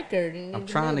correcting the record. I'm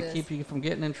trying to keep you from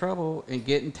getting in trouble and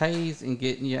getting tased and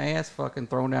getting your ass fucking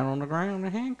thrown down on the ground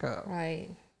and handcuffed. Right.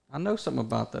 I know something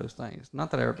about those things. Not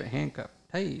that I've ever been handcuffed,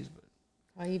 tased, but.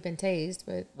 Well, you've been tased,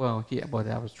 but. Well, yeah, but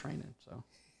I was training, so.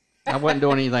 I wasn't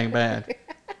doing anything bad.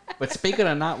 But speaking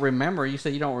of not remember, you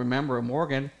said you don't remember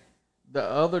Morgan. The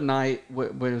other night,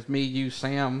 was me, you,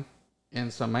 Sam,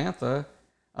 and Samantha,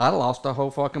 I lost a whole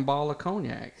fucking bottle of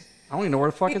cognac. I don't even know where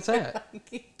the fuck it's at.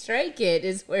 Drank it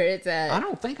is where it's at. I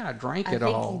don't think I drank it all.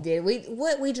 I think you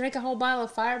did. We drank a whole bottle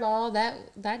of Fireball.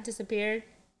 That disappeared.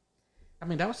 I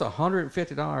mean, that was a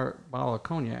 $150 bottle of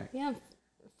cognac. Yeah,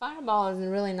 Fireball is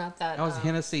really not that. That was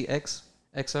Hennessy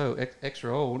XO,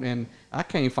 extra old, and I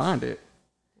can't find it.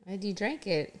 Did you drink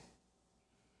it?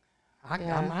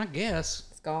 I guess.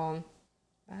 It's gone.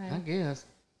 Bye. I guess.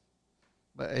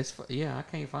 But I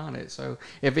can't find it. So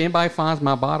if anybody finds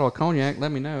my bottle of cognac,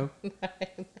 let me know.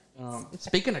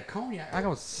 Speaking of cognac, I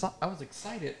was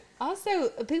excited. Also,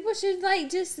 people should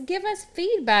just give us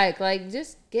feedback.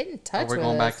 Just get in touch with us. We're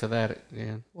going back to that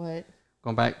again. What?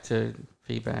 Going back to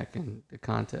feedback and the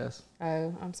contest.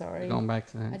 Oh, I'm sorry. We're going back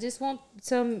to that. I just want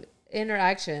some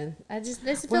interaction.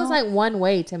 This feels like one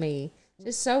way to me.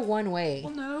 Just so one way.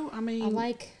 Well, no, I mean,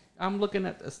 I'm looking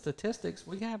at the statistics.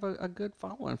 We have a good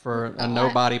following for a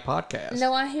nobody podcast.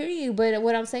 No, I hear you, but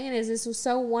what I'm saying is this was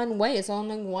so one way. It's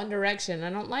only one direction. I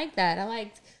don't like that.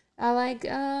 I like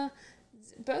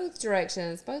both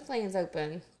directions, both lanes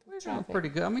open. Pretty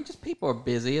good. I mean, just people are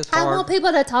busy. It's hard. I want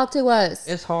people to talk to us.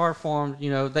 It's hard for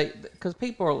them, because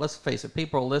people are. Let's face it,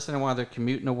 people are listening while they're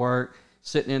commuting to work,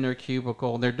 sitting in their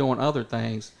cubicle, and they're doing other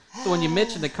things. So when you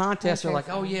mention the contest, they're like,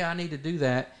 "Oh yeah, I need to do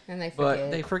that," and they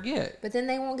forget. But then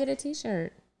they won't get a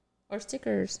T-shirt or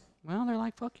stickers. Well, they're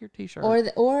like, "Fuck your T-shirt." Or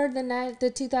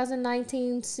the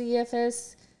 2019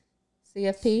 CFP.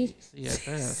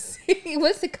 CFS.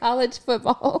 What's the college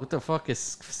football? What the fuck is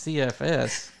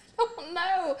CFS? Oh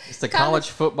no! It's the college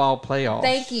football playoffs.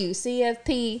 Thank you,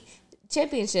 CFP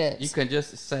championships. You can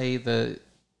just say the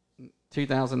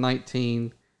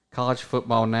 2019 college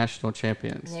football national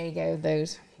champions. There you go,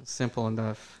 those. Simple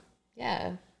enough.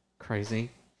 Yeah.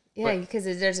 Crazy. Yeah, because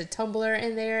there's a tumbler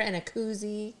in there and a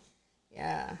koozie.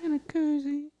 Yeah. And a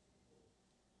koozie.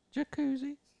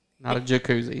 Jacuzzi. Not a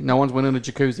jacuzzi. No one's winning a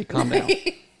jacuzzi. Calm down.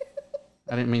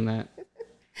 I didn't mean that.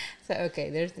 So, okay,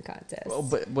 there's the contest. Well,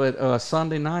 but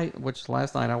Sunday night, which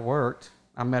last night I worked,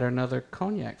 I met another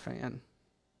cognac fan.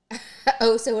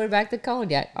 Oh, so we're back to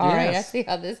cognac. All right, I see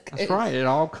how this goes. That's right. It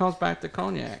all comes back to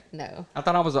cognac. No. I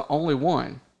thought I was the only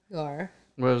one. You are.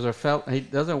 He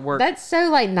doesn't work. That's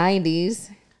so 90s.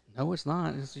 No, it's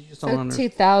not. You just so don't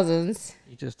 2000s.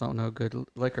 You just don't know good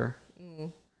liquor.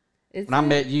 When I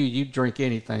met you, you'd drink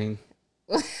anything.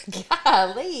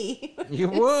 Golly. You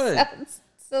would. Sounds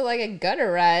so like a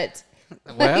gutter rat.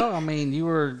 Well, I mean,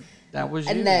 that was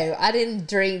you. No, I didn't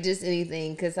drink just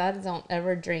anything because I don't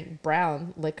ever drink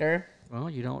brown liquor. Well,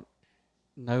 you don't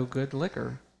know good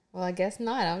liquor. Well, I guess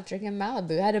not. I was drinking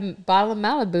Malibu. I had a bottle of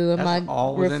Malibu in my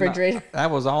refrigerator. That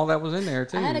was all that was in there,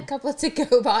 too. I had a couple of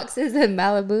to-go boxes of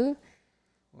Malibu.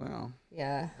 Well.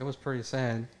 Yeah. It was pretty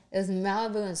sad. It was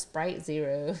Malibu and Sprite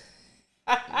Zero.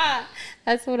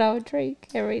 That's what I would drink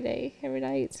every day, every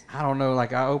night. I don't know.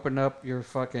 I opened up your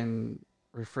fucking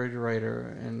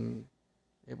refrigerator and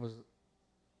it was,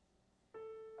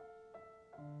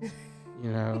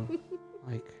 oh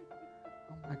my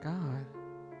God.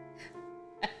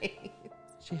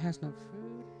 She has no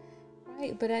food.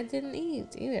 Right, but I didn't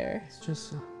eat either. It's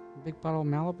just a big bottle of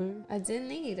Malibu. I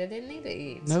didn't eat. I didn't need to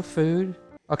eat. No food.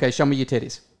 Okay, show me your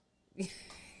titties.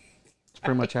 That's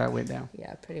pretty much how it went down.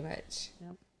 Yeah, pretty much.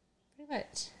 Yep. Pretty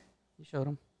much. You showed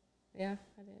them. Yeah,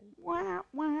 I did. Wah,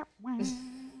 wah, wah.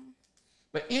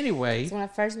 But anyway. So when I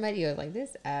first met you, I was like,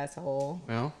 this asshole.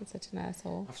 Well. I'm such an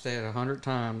asshole. I've said it 100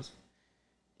 times.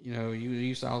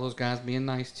 You saw those guys being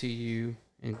nice to you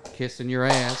and kissing your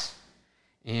ass.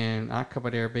 And I come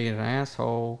out there being an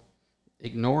asshole,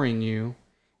 ignoring you.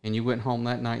 And you went home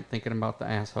that night thinking about the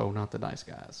asshole, not the nice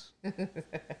guys.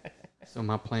 So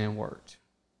my plan worked.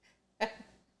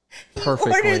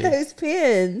 Perfectly. You ordered those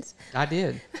pins. I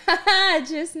did. I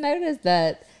just noticed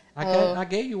that. I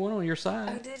gave you one on your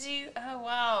side. Oh, did you? Oh,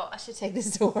 wow. I should take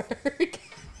this to work.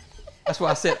 That's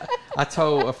what I said. I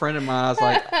told a friend of mine, I was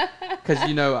like, because,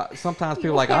 you know, sometimes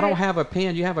people are like, I don't have a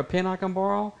pen. You have a pen I can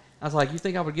borrow? I was like, you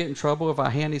think I would get in trouble if I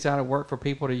hand these out at work for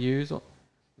people to use and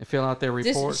fill out their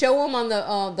report? Just show them on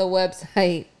the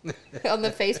website, on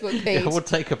the Facebook page. Yeah, we'll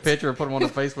take a picture and put them on the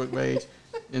Facebook page,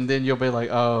 and then you'll be like,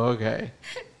 oh, okay.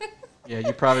 Yeah,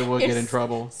 you probably will get in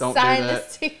trouble. Don't do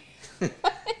that.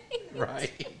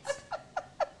 Right.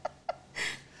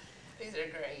 These are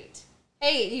great.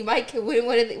 Hey, you might could win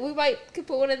one of we might could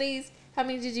put one of these. How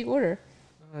many did you order?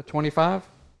 25.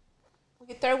 We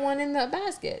could throw one in the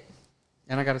basket.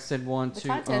 And I got to send one The to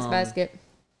contest basket.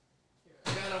 I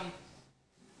got them.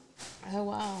 Oh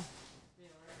wow.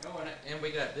 Oh, and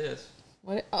we got this.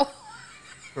 What? Oh.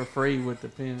 For free with the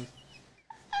pins.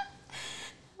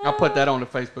 I'll put that on the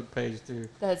Facebook page too.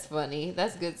 That's funny.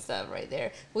 That's good stuff right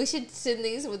there. We should send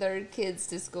these with our kids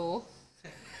to school.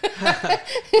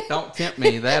 Don't tempt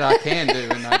me. That I can do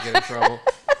and not get in trouble.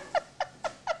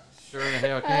 Sure the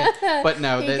hell can. But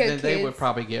no, they would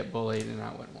probably get bullied, and I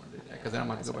wouldn't want to do that because then I'm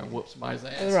going to go back and whoop somebody's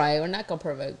ass. Right. We're not going to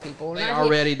provoke people. They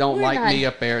already don't like me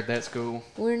up there at that school.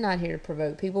 We're not here to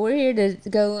provoke people. We're here to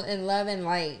go in love and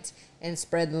light and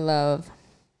spread the love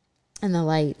and the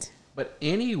light. But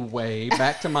anyway,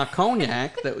 back to my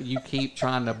cognac that you keep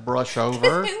trying to brush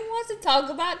over. Who wants to talk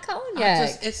about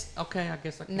cognac? It's okay. I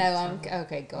guess I can. No, I'm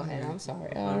okay. Go ahead. I'm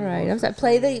sorry. All right. I'm sorry.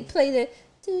 Play the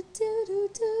do do do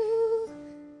do.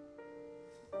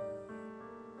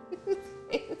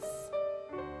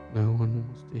 No one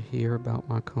wants to hear about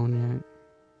my cognac.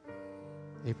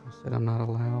 April said I'm not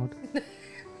allowed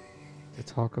to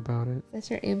talk about it. That's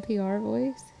your NPR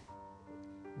voice.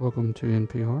 Welcome to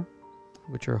NPR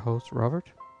with your host Robert,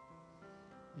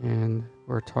 and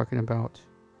we're talking about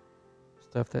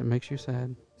stuff that makes you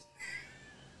sad.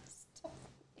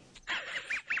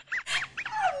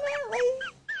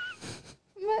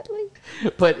 Muttley.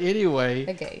 But anyway,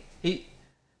 okay.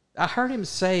 I heard him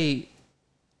say,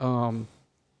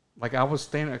 like I was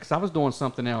standing, because I was doing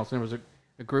something else, and there was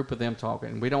a group of them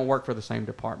talking. We don't work for the same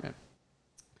department,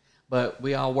 but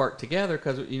we all work together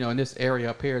because, you know, in this area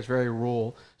up here is very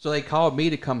rural. So they called me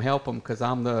to come help them because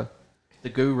I'm the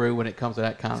guru when it comes to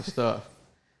that kind of stuff.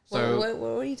 So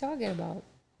what are you talking about?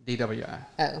 DWI.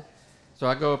 Oh. So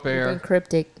I go up there. You've been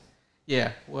cryptic.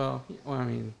 Yeah. Well, I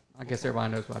mean, I guess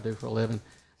everybody knows what I do for a living,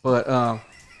 but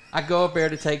I go up there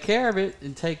to take care of it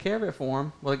for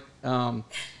him. Like,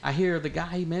 I hear the guy,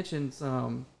 he mentions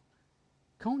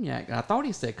cognac. And I thought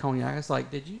he said cognac. I was like,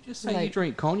 did you just say you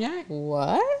drink cognac?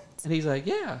 What? And he's like,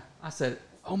 yeah. I said,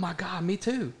 oh my God, me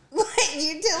too. What?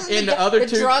 You're telling me and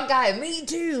the drunk guy, me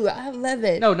too. I love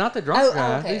it. No, not the drunk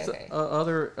guy. Okay, These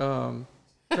other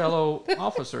fellow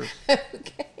officers.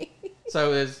 Okay.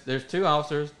 So there's two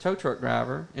officers, tow truck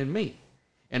driver, and me.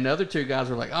 And the other two guys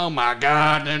were like, oh my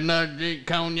God, they're not drink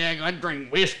cognac, I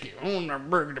drink whiskey. Oh, no,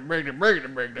 burger.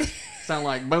 Sound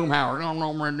like Boomhauer. I don't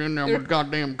know doing there with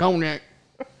goddamn cognac.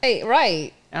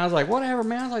 Right. And I was like, whatever,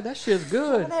 man. I was like, that shit's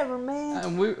good. Whatever, man.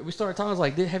 And we started talking. I was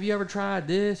like, have you ever tried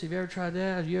this? Have you ever tried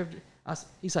that? Have you ever?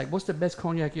 He's like, what's the best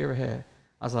cognac you ever had?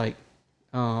 I was like,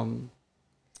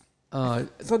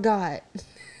 forgot.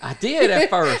 I did at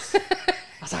first.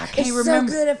 I was like, I can't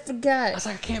remember. It's so good, I forgot. I was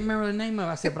like, I can't remember the name of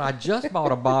it. I said, but I just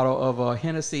bought a bottle of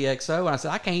Hennessy XO. And I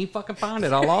said, I can't even fucking find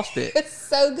it. I lost it. It's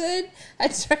so good. I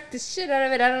drank the shit out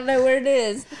of it. I don't know where it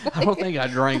is. I don't think I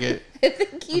drank it. I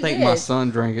think my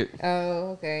son drank it.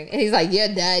 Oh, okay. And he's like,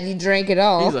 yeah, Dad, you drank it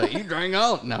all. He's like, you drank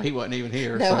all? No, he wasn't even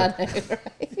here. No, so. I know,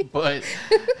 right?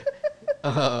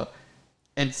 But,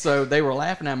 and so they were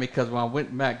laughing at me because when I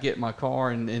went back to get my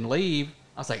car and leave,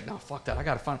 I was like, no, fuck that. I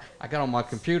got to find it. I got on my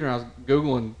computer and I was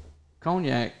Googling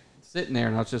cognac sitting there,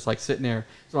 and I was just like sitting there.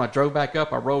 So when I drove back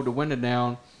up, I rolled the window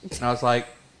down, and I was like,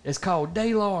 it's called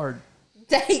Daylard.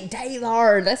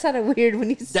 Daylard. That sounded weird when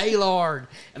you said Daylard.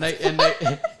 And they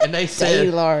said,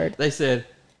 Daylard. They said,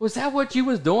 was that what you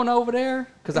was doing over there?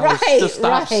 Because I was just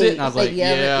stopped sitting. I was like,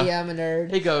 yeah. Yeah, I'm a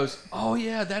nerd. He goes, oh,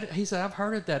 yeah. He said, I've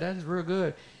heard of that. That is real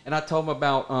good. And I told him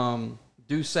about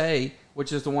Douce,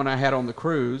 which is the one I had on the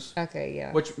cruise. Okay,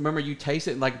 yeah. Which, remember, you taste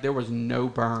it, like, there was no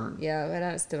burn. Yeah, but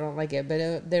I still don't like it,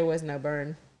 but there was no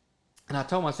burn. And I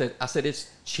told him, I said, it's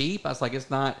cheap. I was like, it's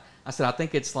not, I said, I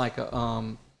think it's like a,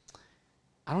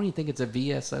 I don't even think it's a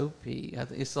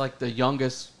VSOP. It's like the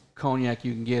youngest cognac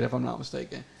you can get, if I'm not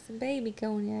mistaken. It's a baby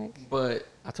cognac. But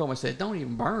I told him, I said, don't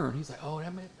even burn. He's like, oh,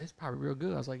 it's probably real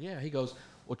good. I was like, yeah. He goes,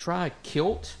 well, try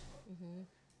Kilt. Mm-hmm.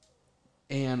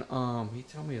 And he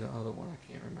told me the other one.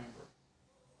 I can't remember.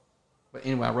 But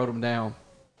anyway, I wrote them down.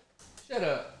 Shut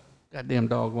up. Goddamn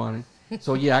dog whining.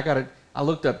 So, yeah, I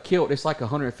looked up Kilt. It's like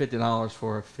 $150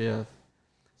 for a fifth.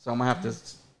 So I'm gonna have to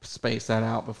space that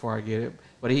out before I get it.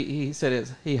 But he said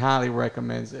he highly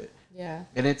recommends it. Yeah.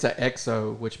 And it's an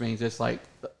XO, which means it's like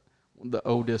the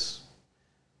oldest,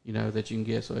 that you can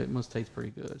get. So it must taste pretty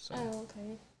good. So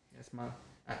okay. That's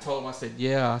I told him, I said,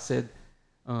 yeah. I said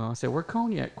we're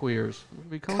cognac queers. We'll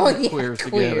be cognac queers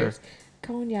together.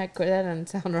 Cognac queers. That doesn't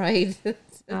sound right.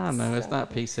 I know it's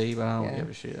not PC, but I don't give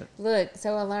a shit. Look,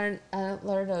 so I learned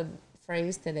a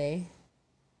phrase today.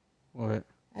 What?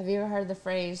 Have you ever heard the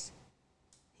phrase?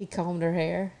 He combed her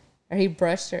hair, or he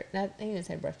brushed her. He didn't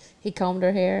say brush. He combed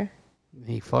her hair.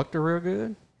 He fucked her real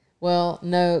good. Well,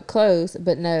 no, close,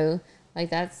 but no. Like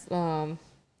that's I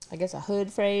guess a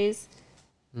hood phrase,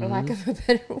 for lack of a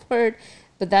better word.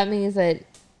 But that means that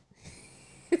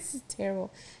this is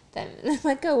terrible.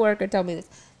 My coworker told me this.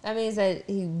 That means that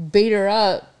he beat her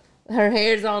up. Her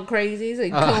hair's all crazy, so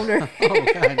he combed her hair. Oh,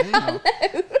 goddamn.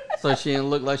 So she didn't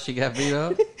look like she got beat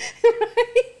up?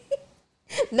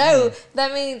 No,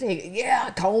 that means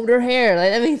I combed her hair.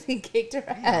 Like, that means he kicked her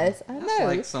ass. I know. That's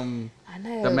like some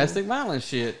domestic violence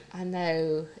shit. I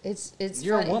know. It's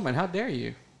You're funny. a woman. How dare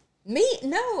you? Me?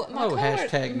 No. My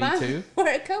hashtag me too.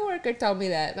 My coworker told me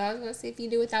that. But I was going to see if you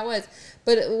knew what that was.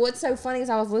 But what's so funny is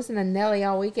I was listening to Nelly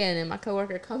all weekend, and my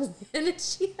coworker comes in, and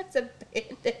she has a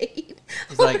Band-Aid.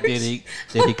 He's like, did he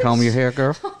comb your hair,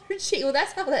 girl? On her cheek. Well,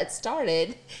 that's how that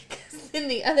started. Because then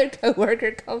the other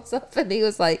coworker comes up, and he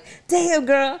was like, damn,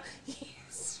 girl.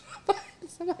 Yes.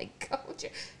 Somebody combed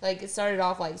your... Like, it started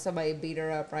off like somebody beat her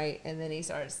up, right? And then he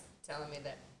starts telling me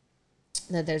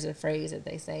that there's a phrase that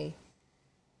they say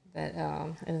that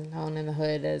is known in the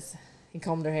hood as he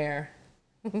combed her hair.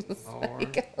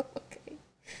 Okay.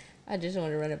 I just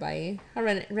wanted to run it by you. I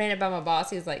ran it by my boss.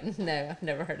 He was like, no, I've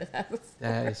never heard of that before.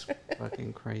 That is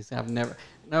fucking crazy. But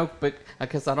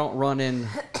because I don't run in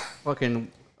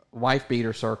fucking wife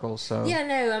beater circles, so. Yeah,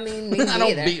 no, I mean, me I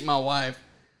don't either. beat my wife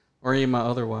or any of my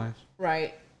other wives.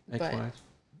 Right. Ex-wives.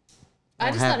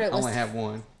 I just thought it was. I only have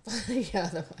one. Yeah,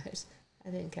 otherwise. I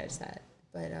didn't catch that.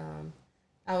 But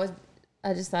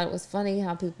I just thought it was funny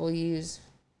how people use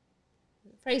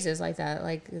phrases like that,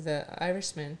 like the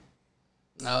Irishman.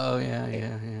 Oh, yeah.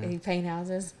 He paint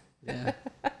houses. Yeah.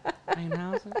 Paint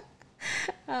houses?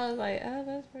 I was like, oh,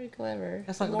 that's pretty clever.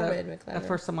 That's like that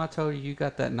first time I told you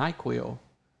got that NyQuil.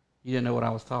 You didn't know what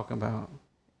I was talking about.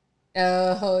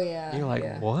 Oh, yeah. You're like,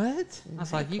 yeah. What? I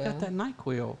was like, you got that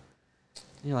NyQuil.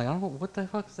 You're like, I don't know, what the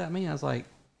fuck does that mean? I was like,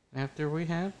 after we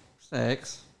have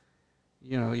sex,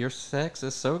 your sex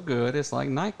is so good, it's like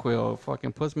NyQuil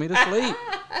fucking puts me to sleep.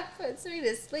 Puts me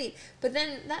to sleep. But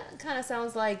then that kind of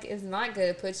sounds like it's not good.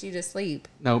 It puts you to sleep.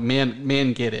 No,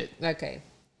 men get it. Okay.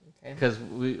 Because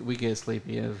we get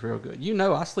sleepy and it's real good.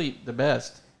 I sleep the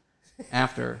best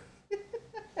after.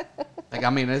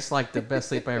 It's like the best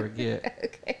sleep I ever get.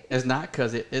 Okay. It's not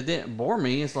because it didn't bore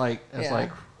me. It's like,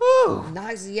 whew.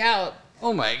 Knocks you out.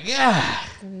 Oh my God.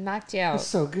 Knocked you out. It's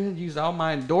so good. Used all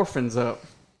my endorphins up.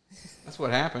 That's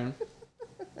what happened.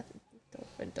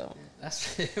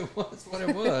 That's what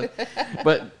it was.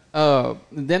 But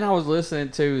then I was listening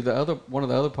to one of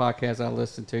the other podcasts I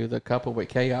listened to, The Couple with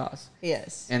Chaos.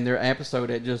 Yes. And their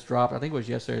episode that just dropped, I think it was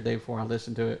yesterday or the day before I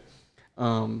listened to it.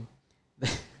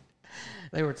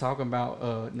 They were talking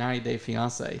about 90 Day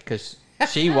Fiancé because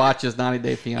she watches 90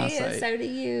 Day Fiancé. Yeah, so do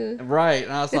you. Right.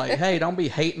 And I was like, hey, don't be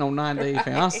hating on 90 Day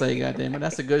Fiancé, goddammit.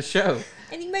 That's a good show.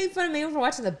 And you made fun of me for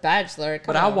watching The Bachelor.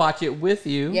 But I watch it with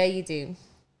you. Yeah, you do.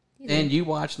 And you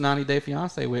watched 90 Day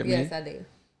Fiancé with me. Yes, I do.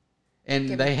 And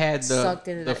they had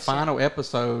the final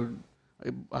episode,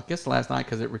 I guess last night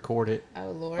because it recorded.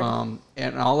 Oh, Lord.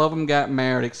 And all of them got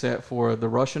married except for the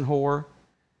Russian whore.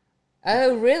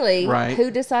 Oh, really? Right. Who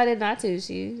decided not to?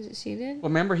 She did? Well,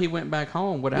 remember he went back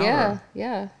home without her.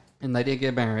 Yeah. And they did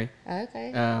get married.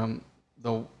 Okay.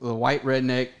 The white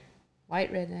redneck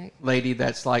lady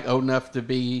that's like old enough to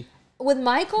be with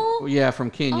Michael? Yeah, from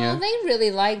Kenya. Oh, they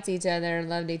really liked each other and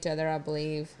loved each other, I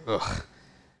believe. Ugh.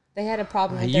 They had a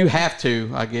problem with you have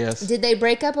to, I guess. Did they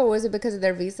break up or was it because of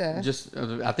their visa? Just,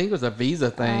 I think it was a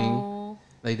visa thing. Oh,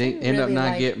 they end up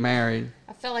not getting married.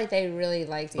 I felt like they really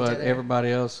liked each other. But everybody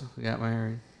else got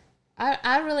married.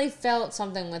 I really felt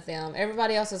something with them.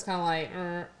 Everybody else was kind of like...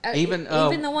 Even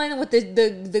the one with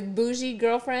the bougie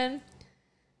girlfriend?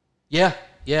 Yeah.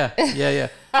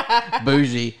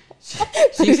 Bougie.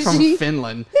 She's from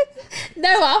Finland. No,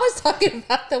 I was talking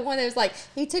about the one that was like,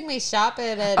 he took me shopping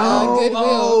at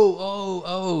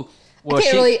Goodwill. Well, I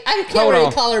can't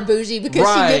really call her bougie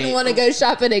because she didn't want to go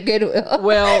shopping at Goodwill.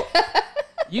 Well,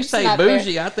 you say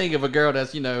bougie, fair. I think of a girl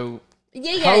that's,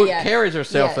 carries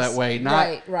herself that way.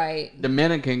 Not right.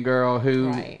 Dominican girl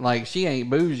who, like, she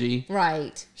ain't bougie.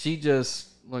 Right. She just,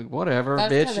 like whatever,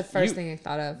 That's bitch. kind of the first thing I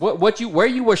thought of. Where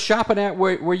you were shopping at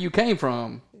where you came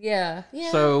from? Yeah.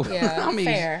 So yeah, I mean,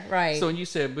 fair, right? So when you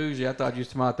said bougie, I thought you were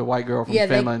about the white girl from yeah,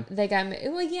 Finland. they got me.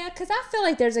 Well, yeah, because I feel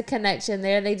like there's a connection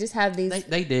there. They just have these.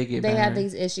 They did get They married. have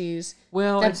these issues.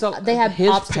 Well, that, it's a, they have his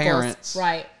obstacles. parents,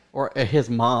 Right. or his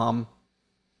mom,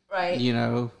 right? You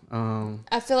know,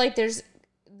 I feel like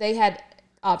they had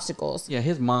obstacles. Yeah,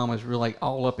 his mom was really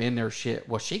all up in their shit.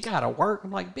 Well, she gotta work.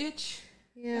 I'm like, bitch.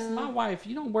 Yeah. That's my wife.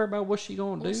 You don't worry about what she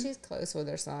gonna do. She's close with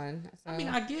her son. So. I mean,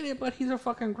 I get it, but he's a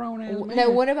fucking grown ass man.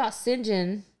 No, what about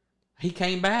Sinjin? He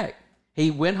came back. He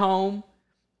went home,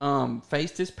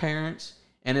 faced his parents,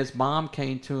 and his mom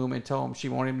came to him and told him she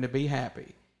wanted him to be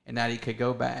happy and that he could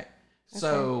go back. Okay.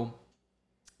 So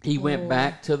he went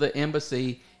back to the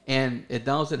embassy, and it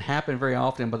doesn't happen very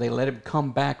often, but they let him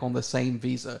come back on the same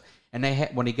visa. And they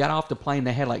had, when he got off the plane,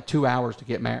 they had like 2 hours to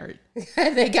get married.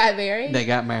 They got married? They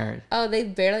got married. Oh, they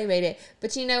barely made it.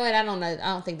 But you know what? I don't know. I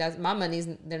don't think that's my money's.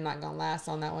 They're not gonna last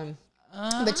on that one.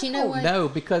 But you know what? No,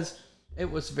 because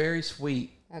it was very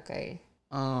sweet. Okay.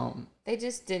 They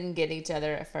just didn't get each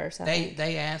other at first.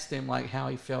 They asked him like how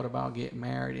he felt about getting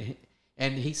married,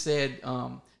 and he said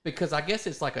because I guess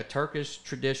it's like a Turkish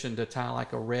tradition to tie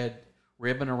like a red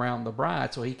ribbon around the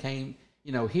bride. So he came.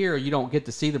 You know, here you don't get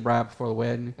to see the bride before the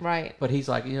wedding, right? But he's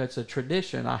like, you know, it's a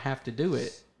tradition. I have to do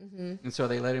it, and so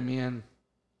they let him in,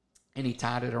 and he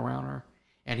tied it around her,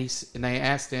 and they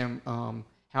asked him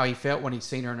how he felt when he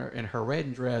seen her in her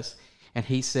wedding dress, and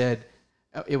he said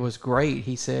it was great.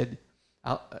 He said,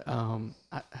 I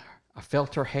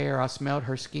felt her hair, I smelled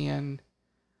her skin,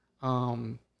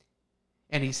 and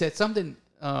he said something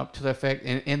to the effect,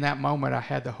 in that moment, I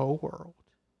had the whole world.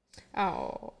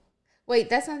 Oh. Wait,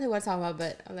 that's not who I'm talking about,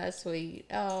 but that's sweet.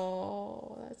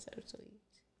 Oh, that's so sweet.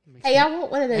 I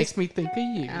want one of those. Makes me think of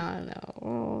you. I know.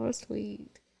 Oh, that's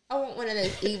sweet. I want one of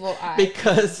those evil eyes.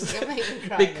 because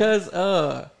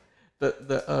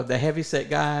the heavyset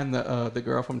guy and the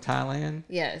girl from Thailand.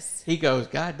 Yes. He goes,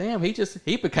 God damn, he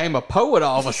became a poet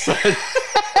all of a sudden.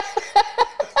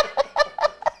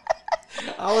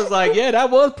 I was like, yeah, that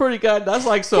was pretty good. That's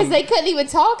like some... Because they couldn't even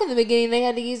talk in the beginning. They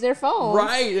had to use their phone.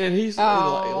 Right, and he's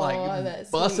like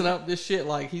busting up this shit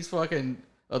like he's fucking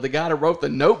the guy that wrote the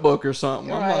Notebook or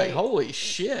something. Right. I'm like, holy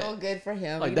shit. Oh, good for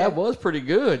him. Like, that was pretty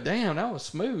good. Damn, that was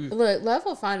smooth. Look, love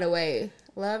will find a way.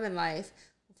 Love and life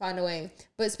will find a way.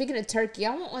 But speaking of turkey,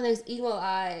 I want one of those evil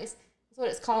eyes. That's what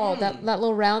it's called. That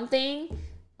little round thing.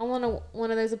 I want one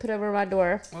of those to put over my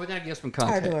door. Well, we got to give some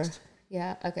context. Our door.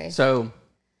 Yeah, okay. So...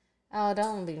 Oh,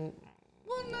 don't be...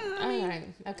 Well, no, I mean... All right,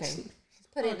 okay. Let's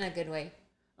put it in a good way.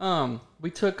 We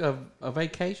took a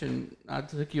vacation. I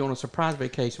took you on a surprise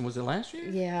vacation. Was it last year?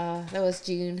 Yeah, that was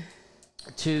June.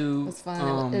 It was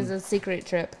fun. It was a secret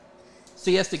trip.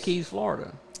 Siesta Keys,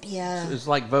 Florida. Yeah. It's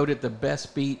like voted the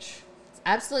best beach. It's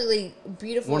absolutely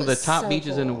beautiful. One of the top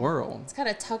beaches in the world. It's kind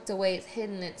of tucked away. It's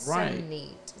hidden. It's so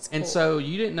neat. It's cool. And so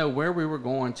you didn't know where we were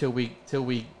going till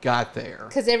we got there.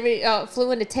 Because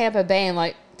flew into Tampa Bay and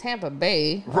like, Tampa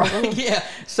Bay. Right, yeah.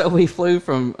 So we flew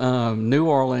from New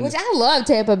Orleans. Which I love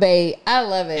Tampa Bay. I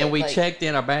love it. And we checked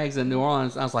in our bags in New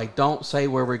Orleans. I was like, don't say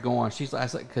where we're going. She's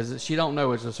like, because she don't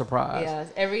know it's a surprise.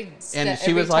 Yeah, and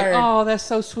she was like, oh, that's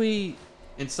so sweet.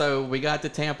 And so we got to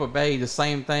Tampa Bay, the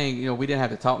same thing. You know, we didn't have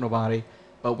to talk to nobody,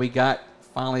 but we got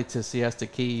finally to Siesta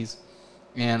Keys.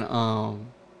 And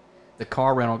the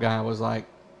car rental guy was like,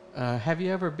 have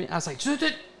you ever been? I was like,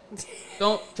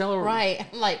 don't tell her. Right.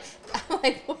 I'm like,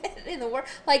 what in the world?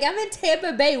 Like, I'm in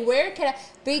Tampa Bay. Where can I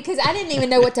be? Because I didn't even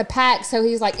know what to pack. So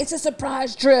he's like, it's a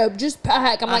surprise trip. Just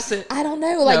pack. I'm like, I don't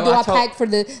know. Like, do I pack for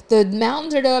the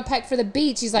mountains or do I pack for the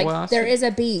beach? He's like, there is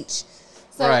a beach.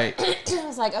 So right. I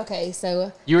was like, okay,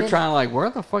 so. You were trying like, where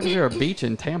the fuck is there a beach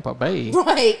in Tampa Bay?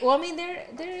 Right. Well, I mean, there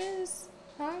is.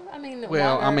 Huh? I mean,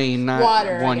 well, water, I mean, not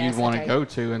water, one you'd want to go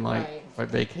to and like. For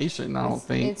vacation, I don't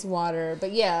think it's water,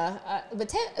 but yeah.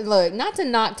 But look, not to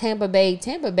knock Tampa Bay.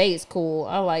 Tampa Bay is cool.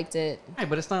 I liked it. Hey,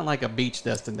 but it's not like a beach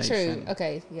destination. True.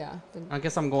 Okay. Yeah. I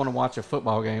guess I'm going to watch a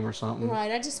football game or something. Right.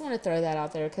 I just want to throw that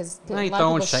out there because I ain't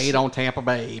throwing shade on Tampa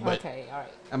Bay, but okay. All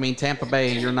right. I mean, Tampa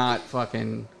Bay, you're not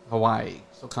fucking Hawaii,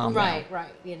 so calm down. Right.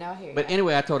 You know, here. But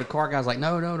anyway, I told the car guy, I was like,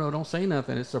 no, don't say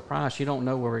nothing. It's a surprise. She don't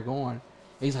know where we're going.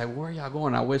 He's like, where are y'all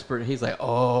going? I whispered. He's like,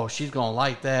 oh, she's going to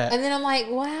like that. And then I'm like,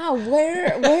 wow,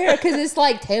 where? Because it's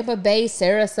like Tampa Bay,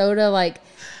 Sarasota, like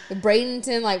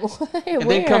Bradenton, like where? And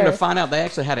then come to find out they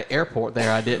actually had an airport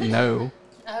there I didn't know.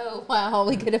 Oh, wow.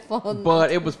 We could have flown.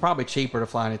 But it was probably cheaper to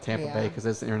fly into Tampa Bay because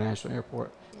it's an international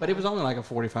airport. But it was only like a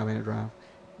 45-minute drive.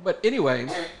 But anyway,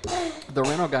 the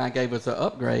rental guy gave us an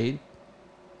upgrade,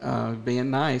 being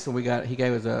nice, and he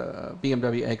gave us a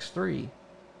BMW X3.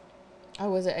 Oh,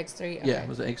 was it X3? Okay. Yeah, it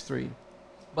was an X3,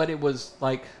 but it was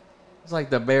like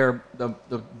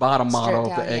the bottom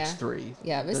model of the X3.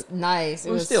 Yeah, it was nice.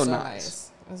 It was still so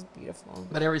nice. It was beautiful.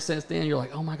 But ever since then, you're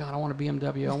like, oh my God, I want a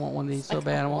BMW. I want one of these so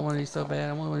bad. I want one of these so bad.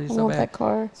 I want one of these so bad. That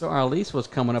car. So our lease was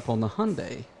coming up on the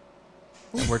Hyundai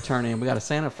that we're turning in. We got a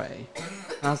Santa Fe.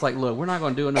 And I was like, look, we're not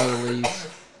going to do another lease.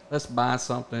 Let's buy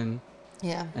something.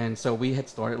 Yeah. And so we had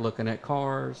started looking at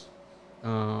cars.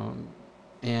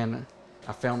 And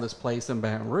I found this place in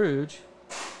Baton Rouge.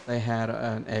 They had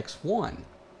an X1.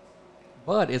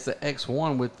 But it's an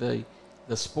X1 with the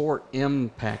Sport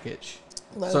M package.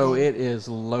 Loaded. So it is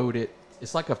loaded.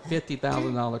 It's like a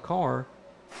 $50,000 car.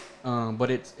 But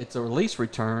it's a lease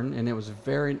return, and it was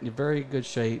very good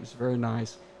shape. It's very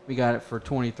nice. We got it for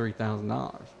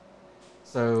 $23,000.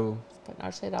 So putting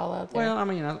our shit all out there. Well, I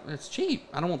mean, it's cheap.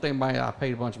 I don't want anybody I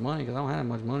paid a bunch of money because I don't have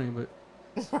much money, but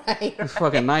right, it's a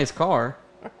fucking nice car.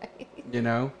 Right. You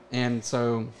know, and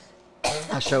so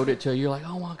I showed it to you. You're like,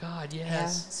 oh my God, yes, yeah,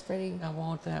 it's pretty. I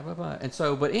want that. Blah, blah. And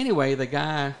so, but anyway, the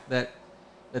guy that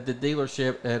at the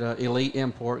dealership at Elite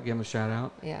Import, give him a shout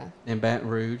out. Yeah. In Baton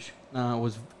Rouge,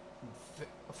 was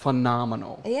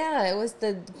phenomenal. Yeah, it was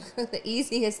the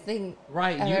easiest thing.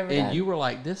 Right, you were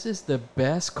like, "This is the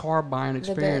best car buying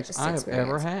experience I have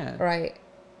ever had." Right.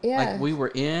 Yeah. Like we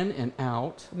were in and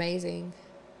out. Amazing.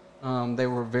 They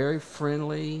were very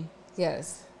friendly.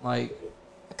 Yes. Like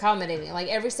accommodating, like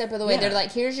every step of the way. Yeah. They're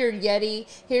like, "Here's your Yeti.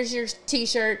 Here's your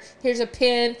T-shirt. Here's a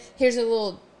pin. Here's a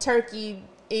little turkey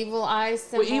evil eye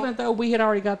symbol." Well, even though we had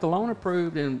already got the loan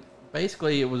approved and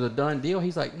basically it was a done deal,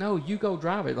 he's like, no, you go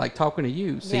drive it, like talking to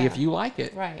you, see if you like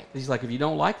it. Right. He's like, if you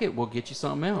don't like it, we'll get you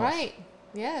something else. Right.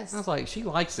 Yes. I was like, she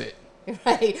likes it.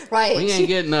 Right. We ain't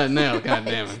getting nothing else, God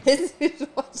damn it. This is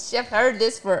what Chef heard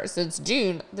this for since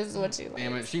June. This is what she likes.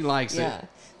 Damn it, she likes it. Yeah.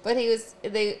 But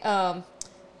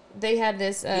they had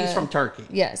this he's from Turkey.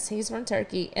 Yes, he's from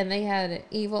Turkey, and they had an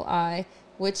evil eye,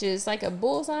 which is like a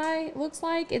bullseye, looks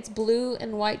like. It's blue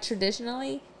and white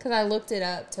traditionally, because I looked it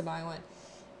up to buy one.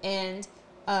 And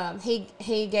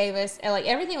he gave us, like,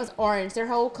 everything was orange. Their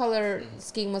whole color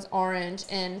scheme was orange.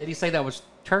 And did he say that was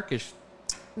Turkish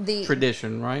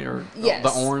tradition, right? Or yes.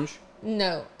 The orange?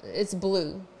 No, it's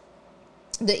blue.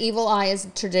 The evil eye is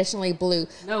traditionally blue.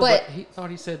 No, but he thought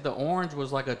he said the orange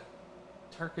was like a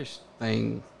Turkish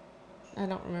thing. I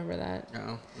don't remember that.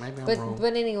 No, maybe I'm wrong.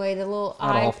 But anyway, the little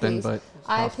eyepiece,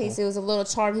 it was a little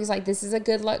charm. He's like, this is a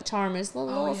good luck charm. It's a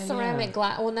little ceramic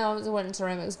glass. Well, no, it wasn't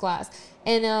ceramic, it was glass.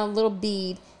 And a little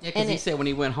bead. Yeah, because he said when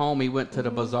he went home, he went to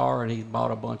the bazaar and he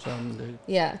bought a bunch of them to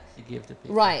give to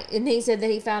people. Right. And he said that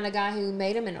he found a guy who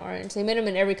made them in orange. He made them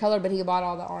in every color, but he bought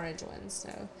all the orange ones.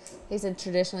 So he said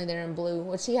traditionally they're in blue,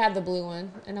 which he had the blue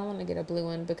one. And I want to get a blue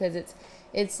one because it's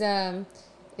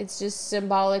just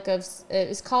symbolic of,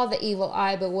 it's called the evil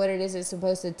eye, but what it is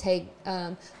supposed to take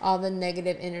all the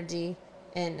negative energy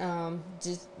and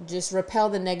just repel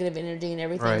the negative energy, and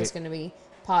everything is going to be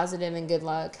positive and good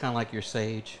luck. Kind of like your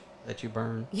sage that you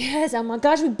burn. Yes, oh my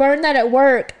gosh, we burned that at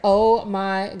work. Oh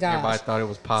my gosh. Everybody thought it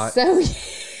was pot. So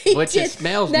which it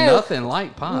smells nothing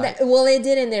like pot. Well, it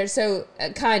did in there, so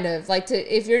kind of like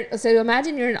so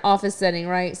imagine you're in an office setting,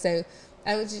 right? So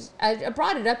I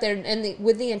brought it up there and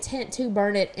with the intent to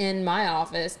burn it in my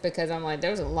office because I'm like,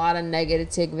 there's a lot of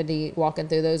negativity walking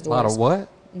through those doors. A lot of what?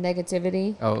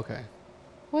 Negativity. Oh, okay.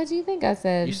 What do you think I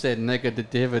said? You said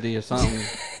negativity or something.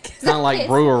 Kind of like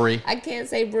brewery. I can't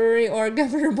say brewery or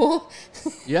governable.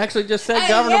 You actually just said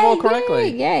governable correctly.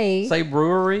 Yay. Say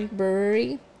brewery.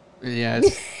 Brewery. Yeah,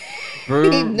 it's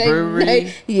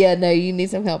brewery. No, you need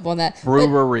some help on that.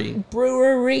 Brewery. But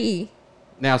brewery.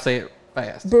 Now say it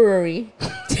fast. Brewery.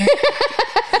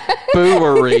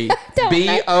 Brewery.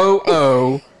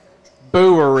 B-O-O.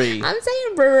 Brewery. I'm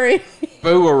saying brewery.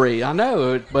 Brewery. I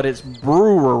know, but it's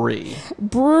brewery.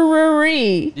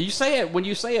 Brewery. You say it when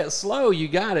you say it slow. You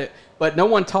got it, but no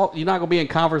one talk. You're not gonna be in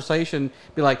conversation.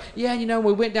 Be like, yeah,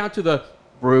 we went down to the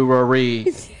brewery.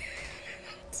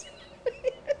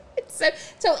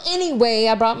 So anyway,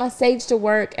 I brought my sage to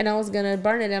work, and I was gonna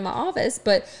burn it in my office,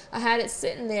 but I had it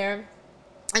sitting there.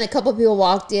 And a couple of people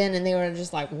walked in, and they were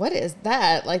just like, what is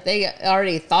that? Like, they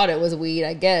already thought it was weed,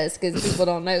 I guess, because people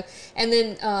don't know. And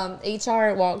then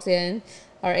HR walks in,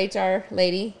 our HR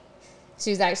lady. She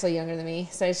was actually younger than me.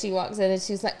 So she walks in, and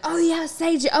she's like, oh, yeah,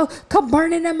 Sage. Oh, come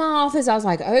burn it in my office. I was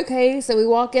like, okay. So we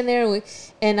walk in there,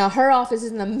 and her office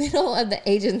is in the middle of the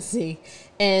agency.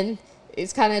 And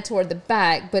it's kind of toward the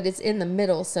back, but it's in the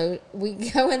middle. So we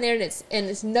go in there, and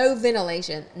it's no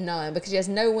ventilation, none, because she has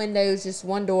no windows, just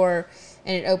one door.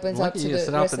 And it opens up to the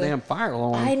set off the damn fire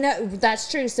alarm. I know,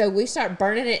 that's true. So we start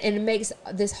burning it, and it makes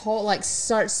this whole, like,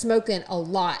 start smoking a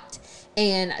lot.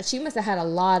 And she must have had a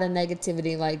lot of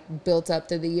negativity like built up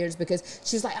through the years because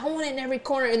she was like, I want it in every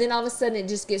corner. And then all of a sudden it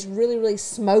just gets really, really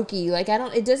smoky. Like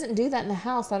it doesn't do that in the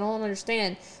house. I don't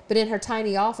understand. But in her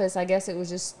tiny office, I guess it was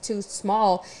just too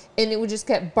small and it would just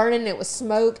kept burning. It was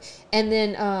smoke. And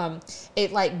then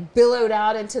it like billowed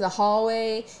out into the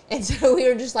hallway. And so we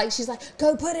were just like, she's like,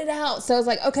 go put it out. So I was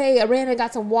like, okay, I ran and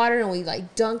got some water and we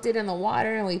like dunked it in the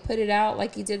water and we put it out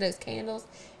like you did those candles.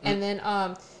 And then,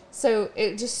 so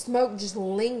it just smoke just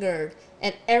lingered,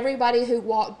 and everybody who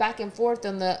walked back and forth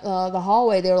in the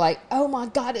hallway, they were like, "Oh my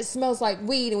God, it smells like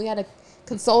weed!" And we had a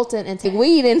consultant and take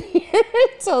weed in here.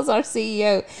 Tells our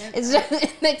CEO. And so,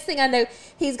 next thing I know,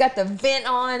 he's got the vent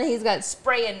on. He's got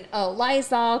spraying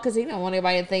Lysol because he don't want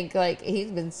anybody to think like he's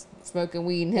been smoking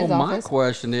weed in his office. My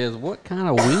question is, what kind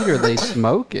of weed are they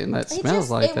smoking that smells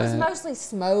like that? It was mostly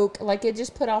smoke. Like, it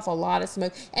just put off a lot of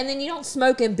smoke. And then you don't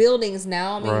smoke in buildings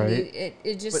now. I mean, right.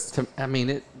 it just...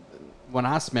 when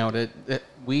I smelled it,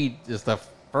 weed is the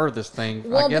furthest thing.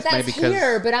 Well, I guess but that's maybe because...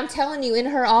 here. But I'm telling you, in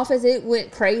her office, it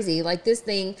went bicrazy. Like, this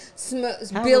thing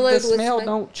billowed with the smell smoke.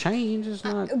 Don't change. It's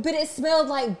not... But it smelled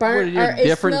like burnt... What, a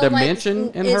different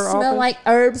dimension in her office? It smelled like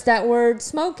herbs that were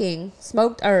smoking.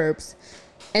 Smoked herbs.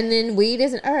 And then weed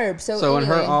is an herb. So anyway, in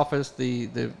her office, the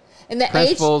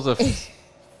principles of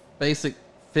basic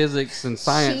physics and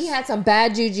science. She had some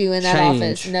bad juju in that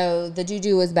office. No, the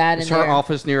juju was bad in there. Is her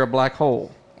office near a black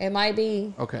hole? It might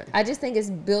be. Okay. I just think it's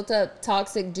built up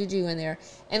toxic juju in there.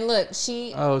 And look,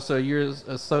 she... Oh, so you're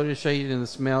associated in the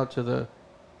smell to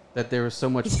that there was so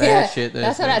much bad shit.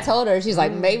 That's what I told her. She's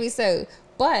like, maybe so.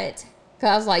 But, because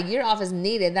I was like, your office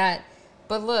needed that.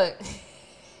 But look...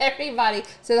 Everybody,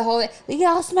 so the whole,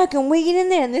 y'all smoking weed in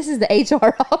there, and this is the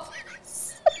HR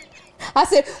office. I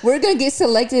said, we're gonna get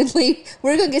selected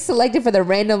for the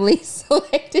randomly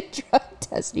selected drug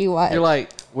test. You watch. You're like,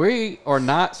 we are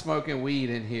not smoking weed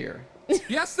in here.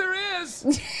 Yes, there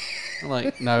is. I'm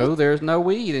like, no, there's no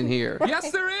weed in here. Right.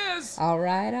 Yes, there is. All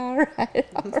right. All right.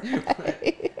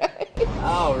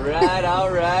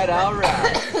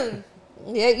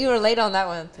 Yeah, you were late on that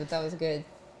one, but that was good.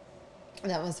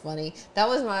 That was funny. That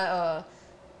was my,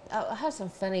 I have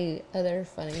some other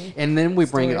funny. And then we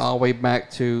bring stories. it all the way back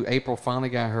to April finally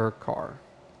got her car.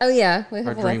 Oh, yeah. We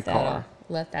her have dream car.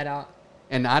 Left that out.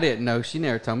 And I didn't know. She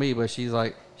never told me, but she's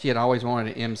like, she had always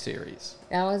wanted an M series.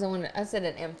 I said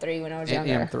an M3 when I was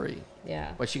younger. An M3.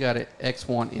 Yeah. But she got an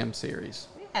X1 M series.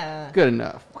 Yeah. Good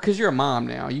enough. Because you're a mom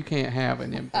now. You can't have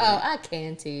an M3. Oh, I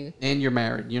can too. And you're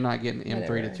married. You're not getting an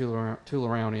M3 to tool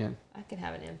around in. I can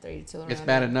have an M3 to tool around. It's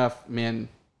bad enough men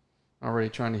already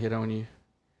trying to hit on you.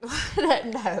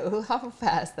 No, I'm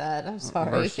past that. I'm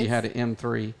sorry. First you had an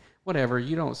M3. Whatever.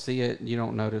 You don't see it. You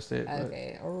don't notice it.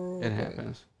 Okay. It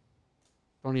happens.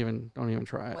 Don't even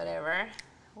try it. Whatever.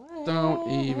 Don't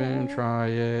even try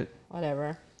it.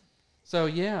 Whatever. So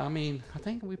yeah, I mean, I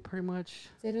think we pretty much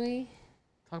did we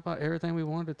talk about everything we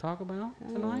wanted to talk about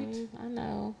tonight. I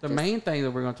know. The main thing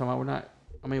that we're going to talk about,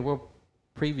 we'll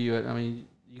preview it. I mean,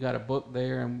 you got a book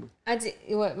there, and I did.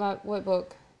 What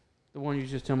book? The one you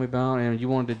just told me about, and you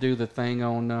wanted to do the thing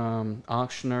on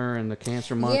Auctioner and the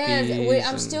cancer monkeys. Yes,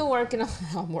 I'm still working on.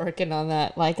 I'm working on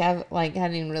that. I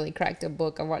hadn't even really cracked a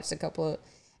book. I watched a couple of.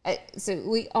 So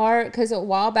we are, because a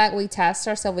while back we tasked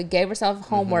ourselves. We gave ourselves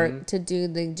homework to do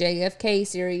the JFK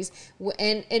series,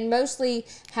 and mostly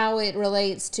how it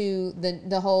relates to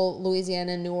the whole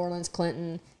Louisiana, New Orleans,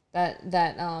 Clinton that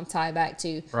tie back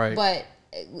to. Right. But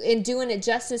in doing it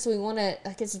justice, we want to,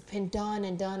 it's been done,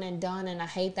 and I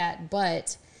hate that.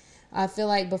 But I feel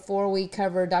like before we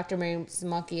cover Dr. Mary's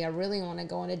Monkey, I really want to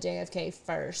go into JFK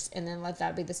first, and then let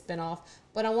that be the spinoff.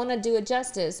 But I want to do it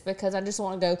justice, because I just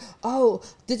want to go,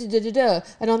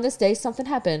 and on this day something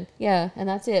happened. Yeah, and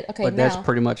that's it. Okay, but that's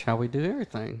pretty much how we do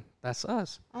everything. That's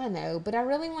us. I know, but I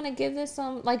really want to give this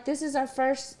some, this is our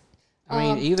first.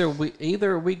 I mean,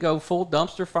 either we go full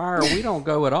dumpster fire or we don't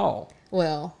go at all.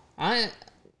 Well,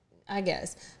 I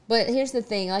guess. But here's the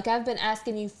thing. I've been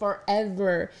asking you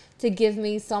forever to give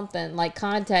me something,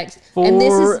 context. Forever. And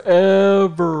this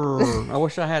is... I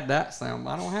wish I had that sound.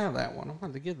 I don't have that one. I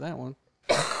wanted to get that one.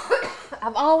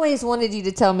 I've always wanted you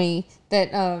to tell me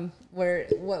that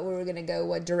what we were going to go,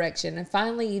 what direction. And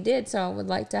finally you did. So I would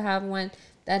like to have one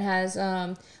that has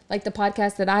the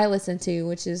podcast that I listen to,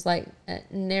 which is a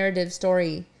narrative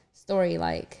story.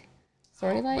 But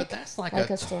that's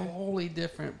a totally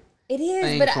different. It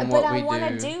is, but I want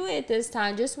to do it this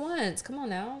time, just once. Come on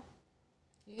now.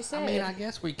 You said. I mean, I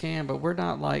guess we can, but we're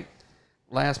not like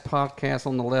last podcast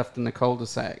on the left in the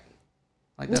cul-de-sac.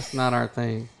 That's not our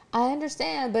thing. I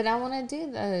understand, but I want to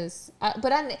do this.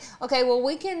 Okay, well,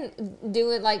 we can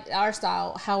do it like our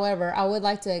style. However, I would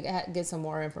like to get some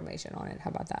more information on it.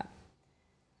 How about that?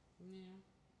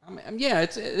 I mean, yeah,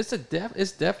 it's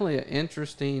definitely an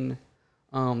interesting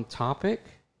topic.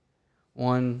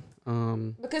 One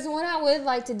because what I would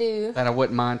like to do that I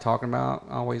wouldn't mind talking about.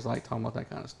 I always like talking about that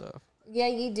kind of stuff. Yeah,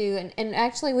 you do, and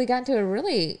actually, we got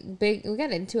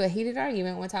into a heated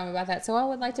argument one time about that. So I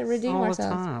would like to redeem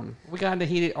ourselves. All the time. We got into a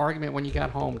heated argument when you got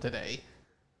home today.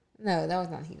 No, that was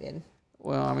not heated.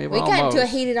 Well, I mean, we got into a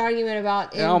heated argument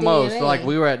about MDMA. Almost like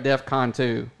we were at DEF CON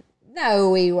 2. No,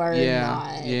 we were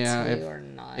not. Yeah, we were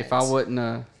not. If I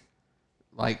wouldn't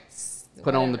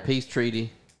put on the peace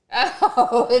treaty.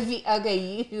 Oh,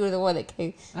 you were the one that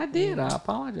came. I did. I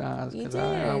apologize. You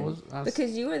did.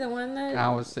 Because you were the one that.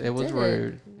 It was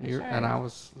rude. And I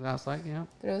was like, yeah.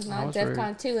 But it was not DEF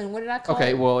CON 2. And what did I call it?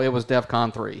 Okay, well, it was DEF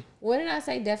CON 3. What did I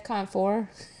say? DEF CON 4?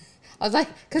 I was like,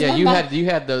 because yeah, you had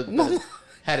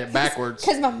had it backwards.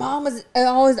 Because my mom was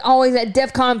always at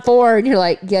DEF CON 4, and you're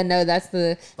like, yeah, no, that's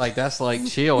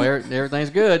chill. Everything's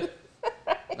good.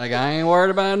 Like I ain't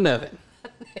worried about nothing.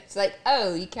 It's like,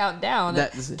 oh, you count down.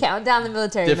 Count down the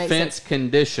military. Defense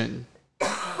condition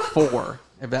 4.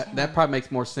 If that probably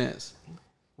makes more sense.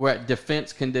 We're at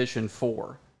defense condition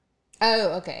 4. Oh,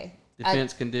 okay.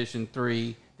 Defense condition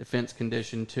 3, defense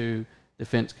condition 2,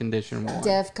 defense condition 1.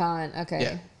 DEF CON, okay.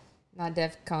 Yeah. Not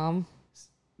DEF COM.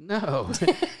 No.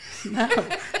 No.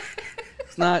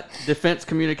 It's not defense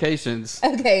communications.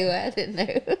 Okay, well, I didn't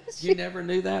know. You never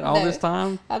knew that all this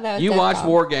time? I know you watch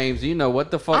War Games. You know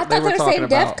what the fuck they were talking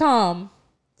about. DEFCON.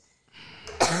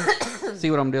 See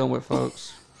what I'm dealing with,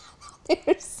 folks. They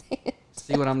were saying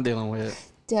See what I'm dealing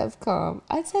with. DEFCON.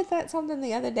 I said that something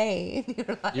the other day.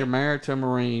 You're married to a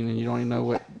Marine and you don't even know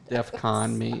what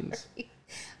DEFCON means.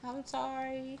 I'm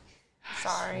sorry.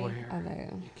 Sorry. I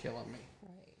know. You're killing me.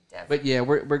 But yeah,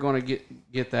 we're going to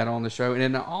get that on the show. And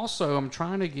then also, I'm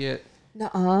trying to get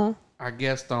our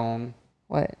guest on.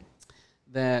 What?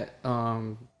 That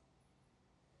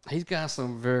he's got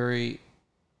some very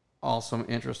awesome,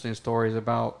 interesting stories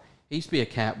about. He used to be a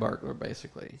cat burglar,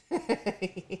 basically.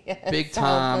 Yes,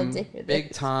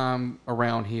 big time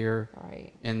around here,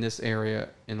 right, in this area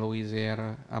in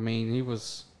Louisiana. I mean,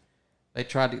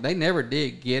 they never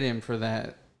did get him for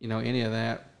that, any of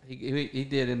that. He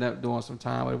did end up doing some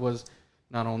time, but it was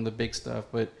not on the big stuff.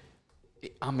 But,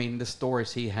 I mean, the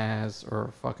stories he has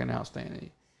are fucking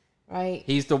outstanding. Right.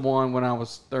 He's the one, when I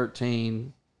was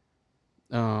 13,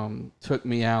 took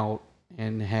me out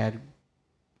and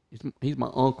he's my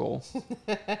uncle.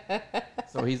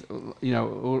 So he's,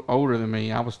 older than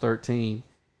me. I was 13.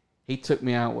 He took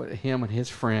me out with him and his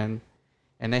friend,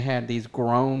 and they had these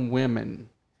grown women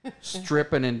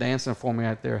stripping and dancing for me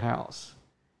at their house.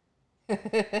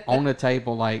 On the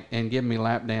table, and giving me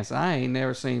lap dances. I ain't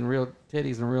never seen real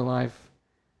titties in real life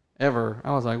ever.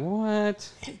 I was like,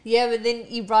 what? Yeah, but then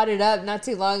you brought it up not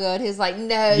too long ago, and he's like,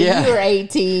 no, you were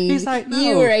 18. He's like, no.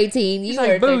 You were 18. He's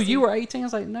like, boo, you were 18. I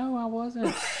was like, no, I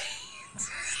wasn't.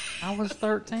 I was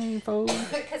 13, fool.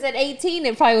 Because at 18,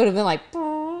 it probably would have been like,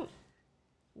 brr.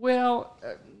 Well,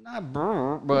 not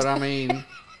brr, but I mean,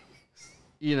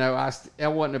 I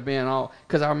wouldn't have been all,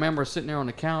 because I remember sitting there on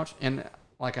the couch and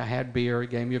I had beer. He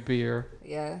gave me a beer.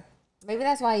 Yeah. Maybe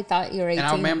that's why he thought you were 18. And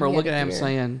I remember looking at him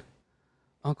saying,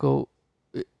 Uncle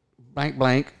blank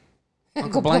blank.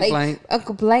 Uncle blank blank.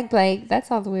 Uncle blank blank. That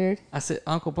sounds weird. I said,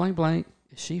 Uncle blank blank,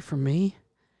 is she for me?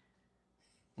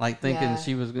 Thinking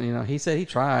she was, he said he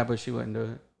tried, but she wouldn't do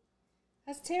it.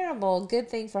 That's terrible. Good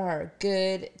thing for her.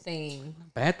 Good thing.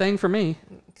 Bad thing for me.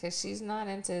 Because she's not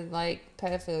into,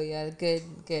 pedophilia. Good.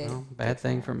 No, bad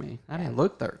thing for me. I didn't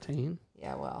look 13.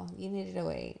 Yeah, well, you needed to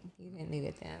wait. You didn't need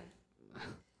it then.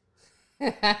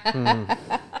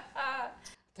 I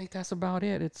think that's about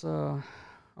it. It's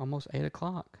almost 8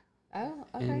 o'clock. Oh,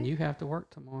 okay. And you have to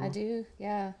work tomorrow. I do,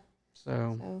 yeah.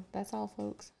 So that's all,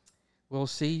 folks. We'll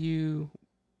see you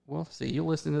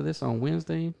listen to this on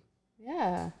Wednesday.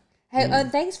 Yeah. Hey,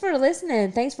 thanks for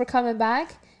listening. Thanks for coming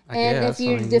back. If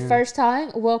you're the first time,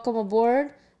 welcome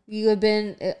aboard. You have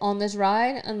been on this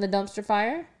ride on the dumpster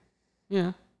fire.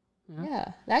 Yeah.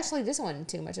 Yeah. Actually, this wasn't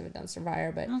too much of a dumpster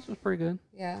fire, but this was pretty good.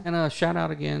 Yeah. And shout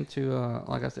out again to,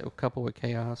 like I said, a couple with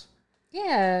Chaos.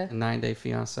 Yeah. A 9-day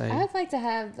fiance. I'd like to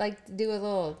have do a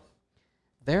little.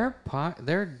 They're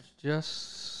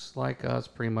just like us,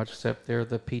 pretty much, except they're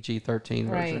the PG-13 version.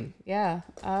 Right. Yeah.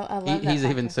 I love that. He's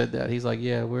even said that. He's like,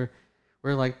 yeah, we're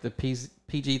we're like the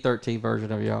PG-13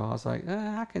 version of y'all. I was like,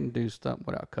 I can do stuff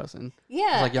without cussing. Yeah.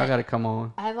 I was like, y'all got to come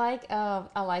on. I like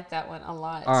that one a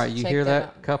lot. All right, you check hear them that?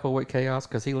 out. Couple with Chaos,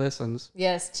 because he listens.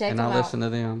 Yes, check and them out. And I listen to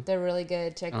them. They're really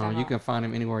good. Check them out. You can find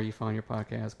them anywhere you find your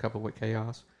podcast, Couple with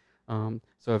Chaos.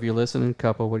 So if you're listening,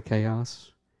 Couple with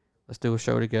Chaos, let's do a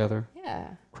show together. Yeah.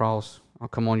 Cross. I'll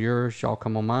come on yours, y'all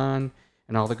come on mine,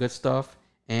 and all the good stuff.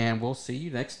 And we'll see you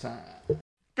next time.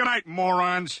 Good night,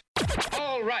 morons.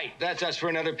 All right, that's us for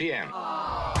another PM.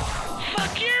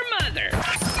 Fuck your mother.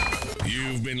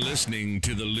 You've been listening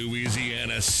to the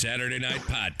Louisiana Saturday Night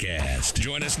Podcast.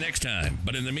 Join us next time.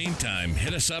 But in the meantime,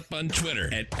 hit us up on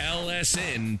Twitter at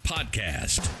LSN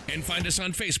Podcast. And find us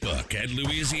on Facebook at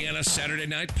Louisiana Saturday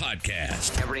Night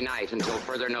Podcast. Every night until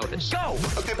further notice. Go!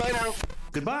 Okay, bye now.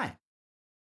 Goodbye.